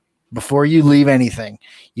before you leave anything.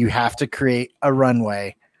 You have to create a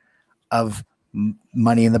runway of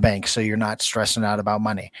money in the bank, so you're not stressing out about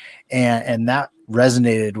money. And that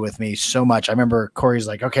resonated with me so much. I remember Corey's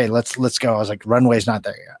like, okay, let's go. I was like, runway's not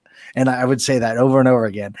there yet. And I would say that over and over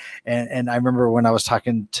again. And I remember when I was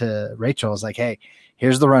talking to Rachel, I was like, hey,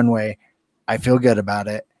 here's the runway. I feel good about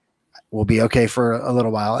it. We'll be okay for a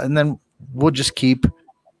little while. And then we'll just keep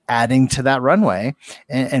adding to that runway,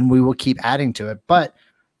 and we will keep adding to it. But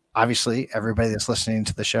obviously everybody that's listening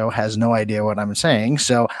to the show has no idea what I'm saying.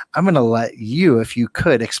 So I'm going to let you, if you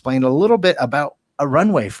could, explain a little bit about a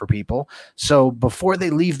runway for people. So before they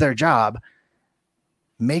leave their job,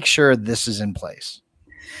 make sure this is in place.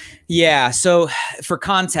 Yeah. So for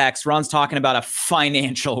context, Ron's talking about a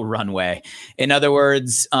financial runway. In other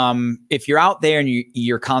words, if you're out there and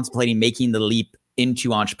you're contemplating making the leap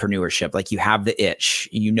into entrepreneurship, like you have the itch,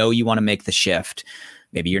 you want to make the shift.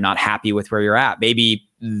 Maybe you're not happy with where you're at. Maybe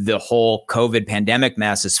the whole COVID pandemic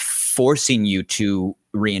mess is forcing you to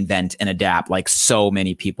reinvent and adapt, like so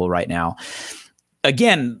many people right now.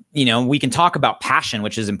 Again, we can talk about passion,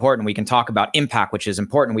 which is important. We can talk about impact, which is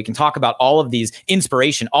important. We can talk about all of these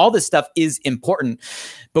inspiration. All this stuff is important,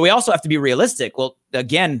 but we also have to be realistic. Well,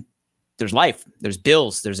 again, there's life, there's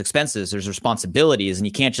bills, there's expenses, there's responsibilities, and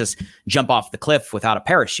you can't just jump off the cliff without a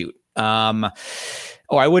parachute. Or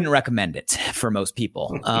I wouldn't recommend it for most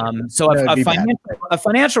people. So a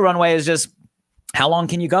financial runway is just, how long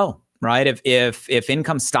can you go, right? If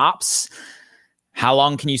income stops, how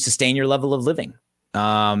long can you sustain your level of living?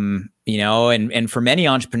 And for many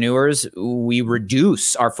entrepreneurs, we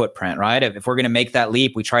reduce our footprint, right? If we're going to make that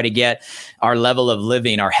leap, we try to get our level of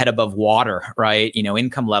living, our head above water, right?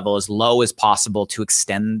 Income level as low as possible to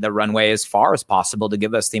extend the runway as far as possible to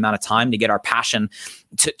give us the amount of time to get our passion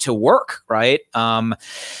to work, right? And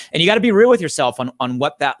you got to be real with yourself on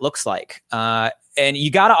what that looks like. And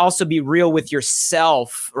you got to also be real with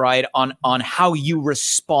yourself, right? On how you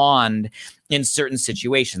respond in certain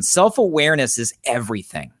situations. Self-awareness is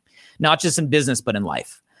everything, not just in business, but in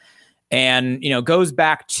life. And, goes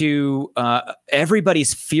back to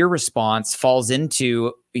everybody's fear response falls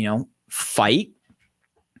into, fight,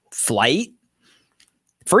 flight,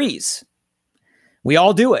 freeze. We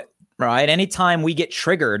all do it, right? Anytime we get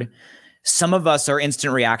triggered, some of us, our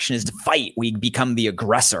instant reaction is to fight. We become the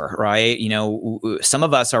aggressor, right? Some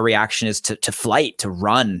of us, our reaction is to flight, to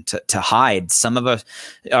run, to hide. Some of us,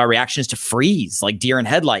 our reaction is to freeze, like deer in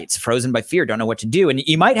headlights, frozen by fear, don't know what to do. And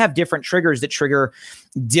you might have different triggers that trigger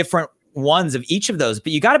different ones of each of those,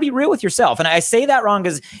 but you got to be real with yourself. And I say that wrong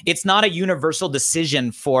because it's not a universal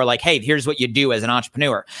decision for like, hey, here's what you do as an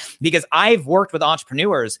entrepreneur. Because I've worked with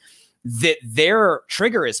entrepreneurs that their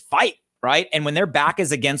trigger is fight. Right. And when their back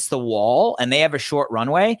is against the wall and they have a short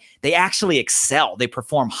runway, they actually excel. They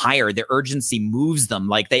perform higher. Their urgency moves them.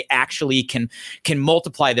 Like they actually can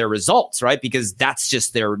multiply their results. Right. Because that's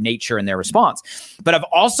just their nature and their response. But I've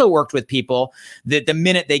also worked with people that the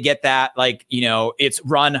minute they get that, like, it's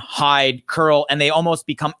run, hide, curl, and they almost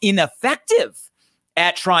become ineffective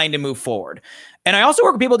at trying to move forward. And I also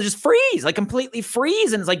work with people that just freeze, like completely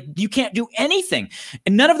freeze. And it's like, you can't do anything.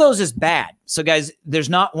 And none of those is bad. So guys, there's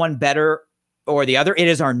not one better or the other. It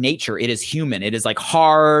is our nature. It is human. It is like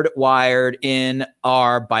hardwired in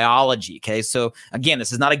our biology. Okay. So again,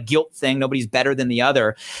 this is not a guilt thing. Nobody's better than the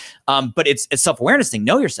other. But it's a self-awareness thing.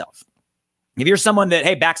 Know yourself. If you're someone that,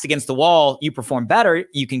 hey, back's against the wall, you perform better,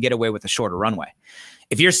 you can get away with a shorter runway.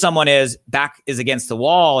 If you're someone back is against the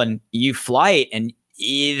wall and you flight and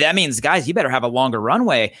that means, guys, you better have a longer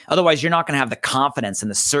runway. Otherwise, you're not going to have the confidence and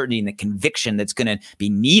the certainty and the conviction that's going to be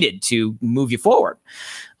needed to move you forward.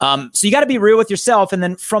 So you got to be real with yourself. And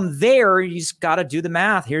then from there, you just got to do the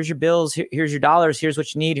math. Here's your bills. Here's your dollars. Here's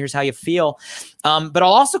what you need. Here's how you feel. But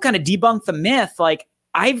I'll also kind of debunk the myth. Like,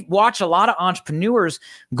 I've watched a lot of entrepreneurs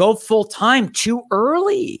go full time too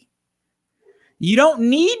early. You don't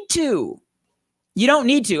need to. You don't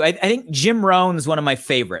need to. I think Jim Rohn is one of my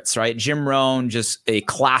favorites, right? Jim Rohn, just a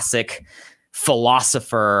classic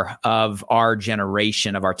philosopher of our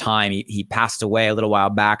generation, of our time. He passed away a little while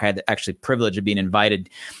back. I had the actually privilege of being invited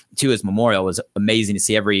to his memorial. It was amazing to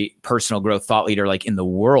see every personal growth thought leader like in the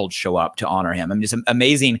world show up to honor him. I mean, just an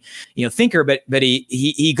amazing, thinker. But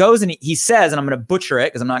he goes and he says, and I'm going to butcher it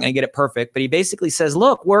because I'm not going to get it perfect, but he basically says,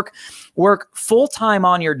 look, work full time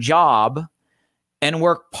on your job and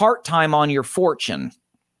work part-time on your fortune.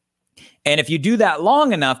 And if you do that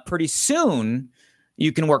long enough, pretty soon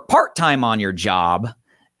you can work part-time on your job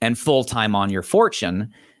and full-time on your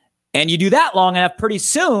fortune. And you do that long enough, pretty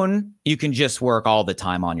soon you can just work all the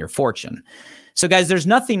time on your fortune. So guys, there's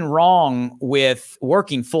nothing wrong with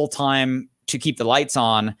working full-time to keep the lights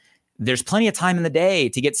on. There's plenty of time in the day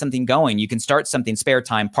to get something going. You can start something spare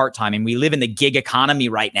time, part-time. And we live in the gig economy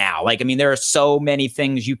right now. There are so many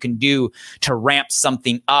things you can do to ramp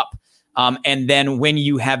something up. And then when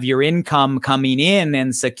you have your income coming in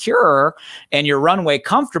and secure and your runway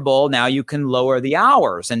comfortable, now you can lower the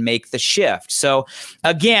hours and make the shift. So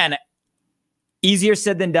again, easier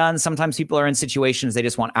said than done. Sometimes people are in situations they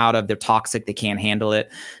just want out of. They're toxic. They can't handle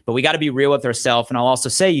it. But we got to be real with ourselves. And I'll also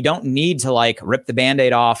say you don't need to rip the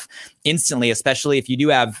Band-Aid off instantly, especially if you do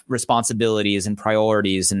have responsibilities and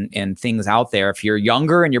priorities and things out there. If you're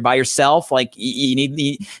younger and you're by yourself,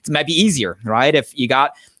 it might be easier, right? If you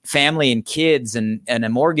got family and kids and a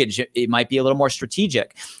mortgage, it might be a little more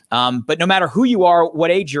strategic. But no matter who you are, what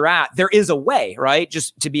age you're at, there is a way, right?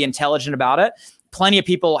 Just to be intelligent about it. Plenty of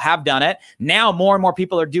people have done it. Now more and more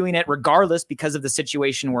people are doing it regardless because of the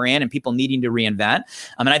situation we're in and people needing to reinvent.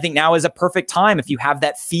 And I think now is a perfect time if you have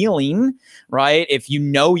that feeling, right? If you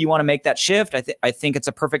want to make that shift, I think it's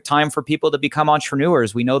a perfect time for people to become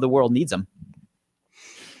entrepreneurs. We know the world needs them.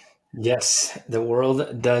 Yes, the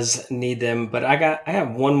world does need them. But I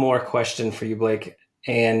have one more question for you, Blake.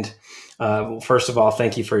 And first of all,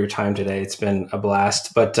 thank you for your time today. It's been a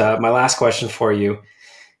blast. But my last question for you.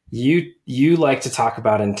 You like to talk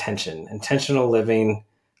about intentional living,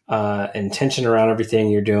 intention around everything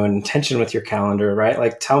you're doing, intention with your calendar,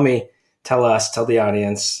 right? Tell the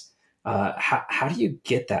audience, how do you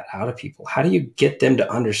get that out of people? How do you get them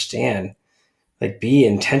to understand, be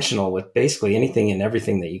intentional with basically anything and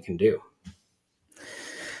everything that you can do?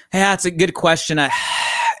 Yeah, it's a good question. I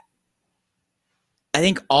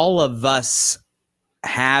think all of us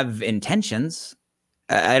have intentions.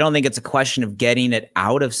 I don't think it's a question of getting it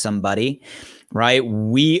out of somebody, right?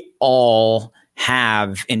 We all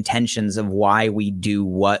have intentions of why we do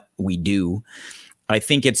what we do. I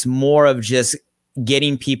think it's more of just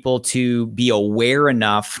getting people to be aware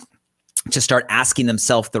enough to start asking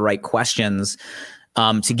themselves the right questions,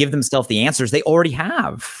 to give themselves the answers they already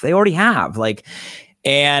have.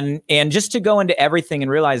 And just to go into everything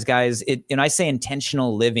and realize, guys, and I say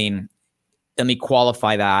intentional living, let me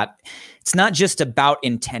qualify that. It's not just about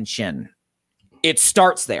intention. It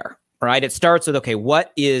starts there, right? It starts with, okay,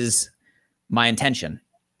 what is my intention?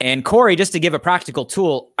 And Corey, just to give a practical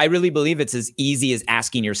tool, I really believe it's as easy as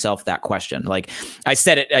asking yourself that question. I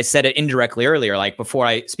said it indirectly earlier, before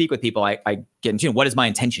I speak with people, I get in tune. What is my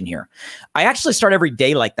intention here? I actually start every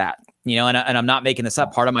day like that. And I'm not making this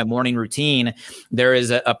up. Part of my morning routine, there is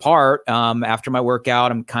a part after my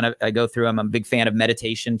workout. I go through. I'm a big fan of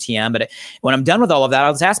meditation, TM. But when I'm done with all of that,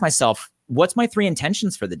 I'll just ask myself, what's my 3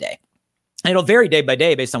 intentions for the day? And it'll vary day by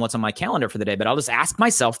day based on what's on my calendar for the day, but I'll just ask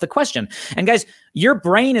myself the question. And guys, your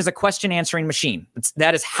brain is a question answering machine.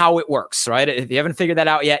 That is how it works, right? If you haven't figured that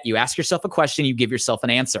out yet, you ask yourself a question, you give yourself an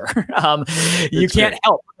answer. You can't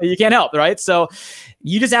help, right? So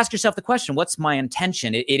you just ask yourself the question, what's my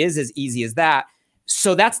intention? It is as easy as that.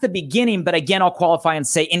 So that's the beginning. But again, I'll qualify and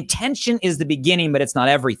say intention is the beginning, but it's not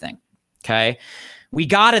everything. Okay. We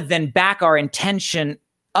got to then back our intention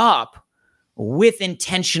up with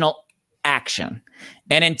intentional action.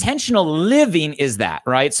 And intentional living is that,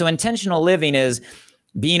 right? So intentional living is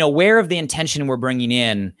being aware of the intention we're bringing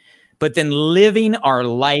in, but then living our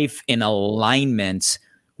life in alignment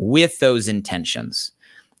with those intentions.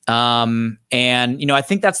 And I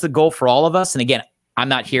think that's the goal for all of us. And again, I'm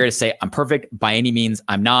not here to say I'm perfect by any means.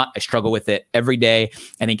 I'm not. I struggle with it every day.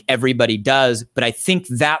 I think everybody does, but I think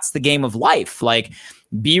that's the game of life. Like,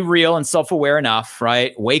 be real and self-aware enough,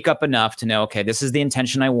 right? Wake up enough to know, okay, this is the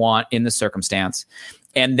intention I want in the circumstance,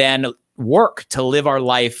 and then work to live our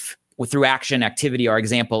life through action, activity, or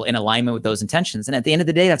example in alignment with those intentions. And at the end of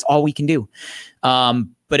the day, that's all we can do.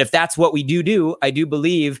 But if that's what we do, I do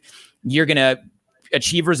believe you're going to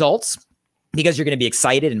achieve results because you're going to be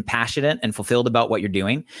excited and passionate and fulfilled about what you're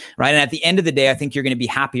doing, right? And at the end of the day, I think you're going to be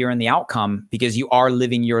happier in the outcome because you are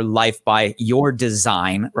living your life by your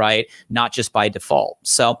design, right? Not just by default.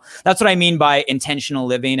 So that's what I mean by intentional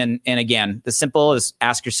living. And again, the simple is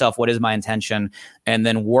ask yourself, what is my intention? And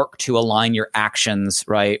then work to align your actions,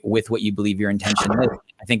 right, with what you believe your intention is.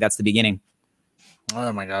 I think that's the beginning.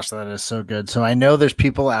 Oh my gosh, that is so good. So I know there's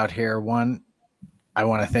people out here. One, I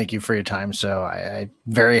want to thank you for your time. So I'm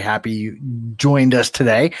very happy you joined us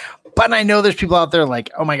today. But I know there's people out there like,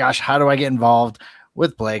 oh my gosh, how do I get involved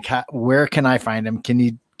with Blake? Where can I find him? Can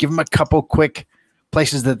you give them a couple quick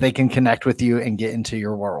places that they can connect with you and get into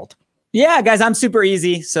your world? Yeah, guys, I'm super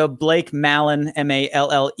easy. So Blake Mallen,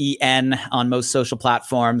 Mallen on most social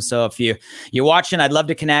platforms. So if you're watching, I'd love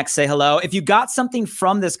to connect, say hello. If you got something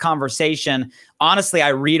from this conversation, honestly, I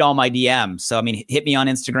read all my DMs. So, I mean, hit me on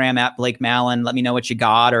Instagram at Blake Mallen. Let me know what you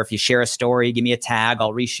got. Or if you share a story, give me a tag.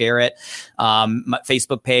 I'll reshare it. My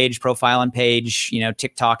Facebook page, profile and page,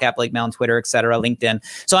 TikTok at Blake Mallen, Twitter, etc., LinkedIn.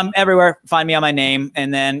 So I'm everywhere. Find me on my name.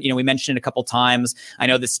 And then, we mentioned it a couple times. I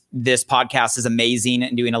know this podcast is amazing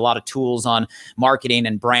and doing a lot of tools on marketing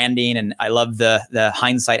and branding. And I love the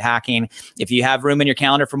hindsight hacking. If you have room in your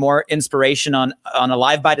calendar for more inspiration on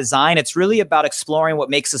Alive by Design, it's really about exploring what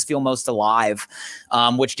makes us feel most alive.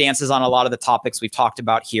 Which dances on a lot of the topics we've talked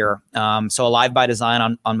about here. So Alive by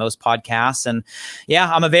Design on most podcasts. And yeah,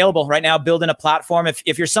 I'm available right now, building a platform.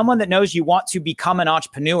 If you're someone that knows you want to become an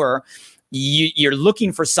entrepreneur, you're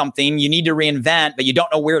looking for something, you need to reinvent, but you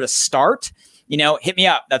don't know where to start, hit me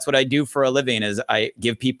up. That's what I do for a living, is I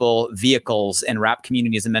give people vehicles and wrap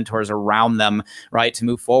communities and mentors around them, right, to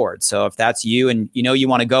move forward. So if that's you and you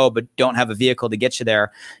want to go, but don't have a vehicle to get you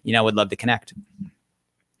there, would love to connect.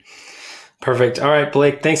 Perfect. All right,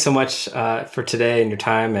 Blake, thanks so much for today and your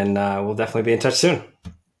time, and we'll definitely be in touch soon.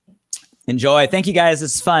 Enjoy. Thank you, guys.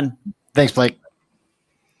 This is fun. Thanks, Blake.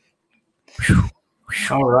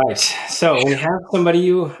 All right. So we have somebody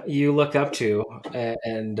you look up to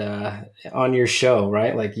and on your show,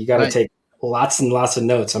 right? Like, you got to take lots and lots of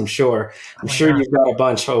notes, I'm sure. I'm sure you've got a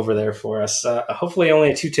bunch over there for us. Hopefully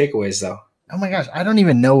only 2 takeaways, though. Oh my gosh, I don't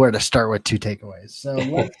even know where to start with 2 takeaways. So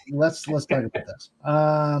let's talk about this.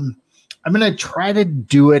 I'm going to try to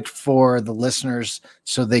do it for the listeners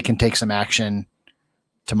so they can take some action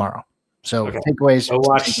tomorrow. So takeaways. So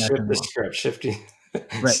watch Shift the Script, shifting.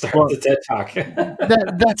 Right. Start the TED Talk.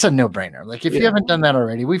 That's a no-brainer. Like, if you haven't done that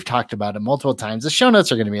already, we've talked about it multiple times. The show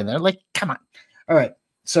notes are going to be in there. Like, come on. All right.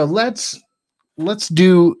 So let's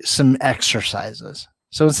do some exercises.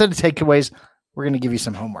 So instead of takeaways, we're going to give you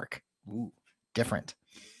some homework. Ooh, different.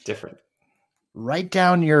 Write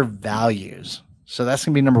down your values. So that's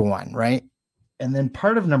going to be number 1, right? And then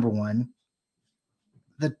part of number 1,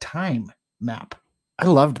 the time map. I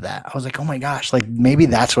loved that. I was like, oh my gosh, like, maybe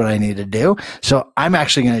that's what I need to do. So I'm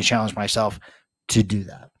actually going to challenge myself to do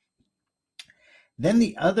that. Then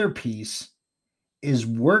the other piece is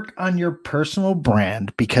work on your personal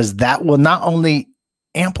brand, because that will not only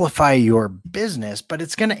amplify your business, but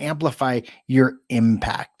it's going to amplify your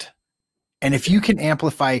impact. And if you can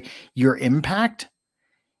amplify your impact,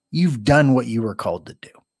 you've done what you were called to do.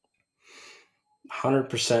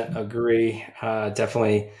 100% agree.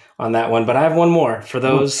 Definitely on that one. But I have one more for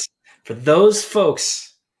those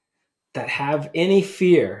folks that have any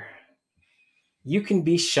fear. You can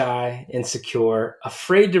be shy, insecure,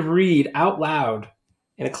 afraid to read out loud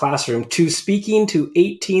in a classroom, to speaking to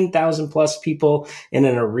 18,000 plus people in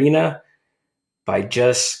an arena by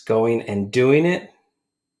just going and doing it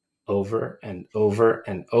over and over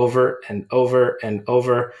and over and over and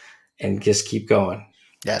over, and just keep going.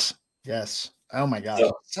 Yes. Oh my gosh.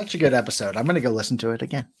 Such a good episode. I'm going to go listen to it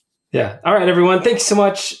again. Yeah. All right, everyone. Thanks so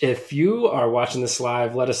much. If you are watching this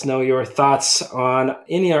live, let us know your thoughts on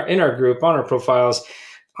in our group, on our profiles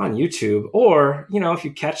on YouTube, or, if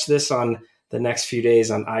you catch this on the next few days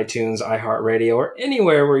on iTunes, iHeartRadio, or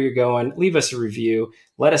anywhere where you're going, leave us a review.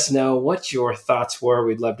 Let us know what your thoughts were.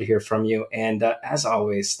 We'd love to hear from you. And as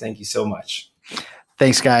always, thank you so much.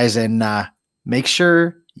 Thanks, guys. And make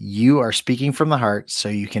sure you are speaking from the heart so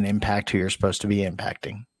you can impact who you're supposed to be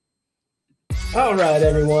impacting. All right,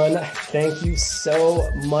 everyone. Thank you so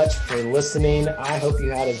much for listening. I hope you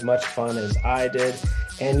had as much fun as I did.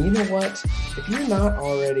 And you know what? If you're not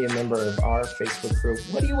already a member of our Facebook group,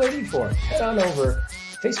 what are you waiting for? Head on over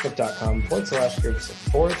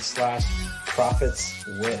facebook.com/groups/profits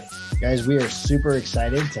with. Guys, we are super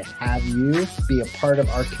excited to have you be a part of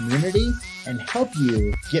our community and help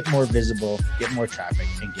you get more visible, get more traffic,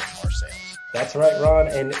 and get more sales. That's right, Ron.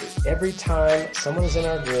 And every time someone is in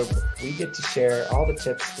our group, we get to share all the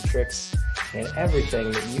tips, the tricks, and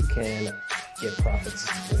everything that you can get profits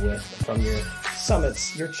with from your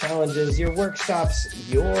summits, your challenges, your workshops,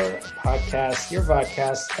 your podcasts, your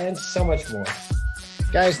vodcasts, and so much more.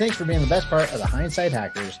 Guys, thanks for being the best part of the Hindsight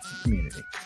Hackers community.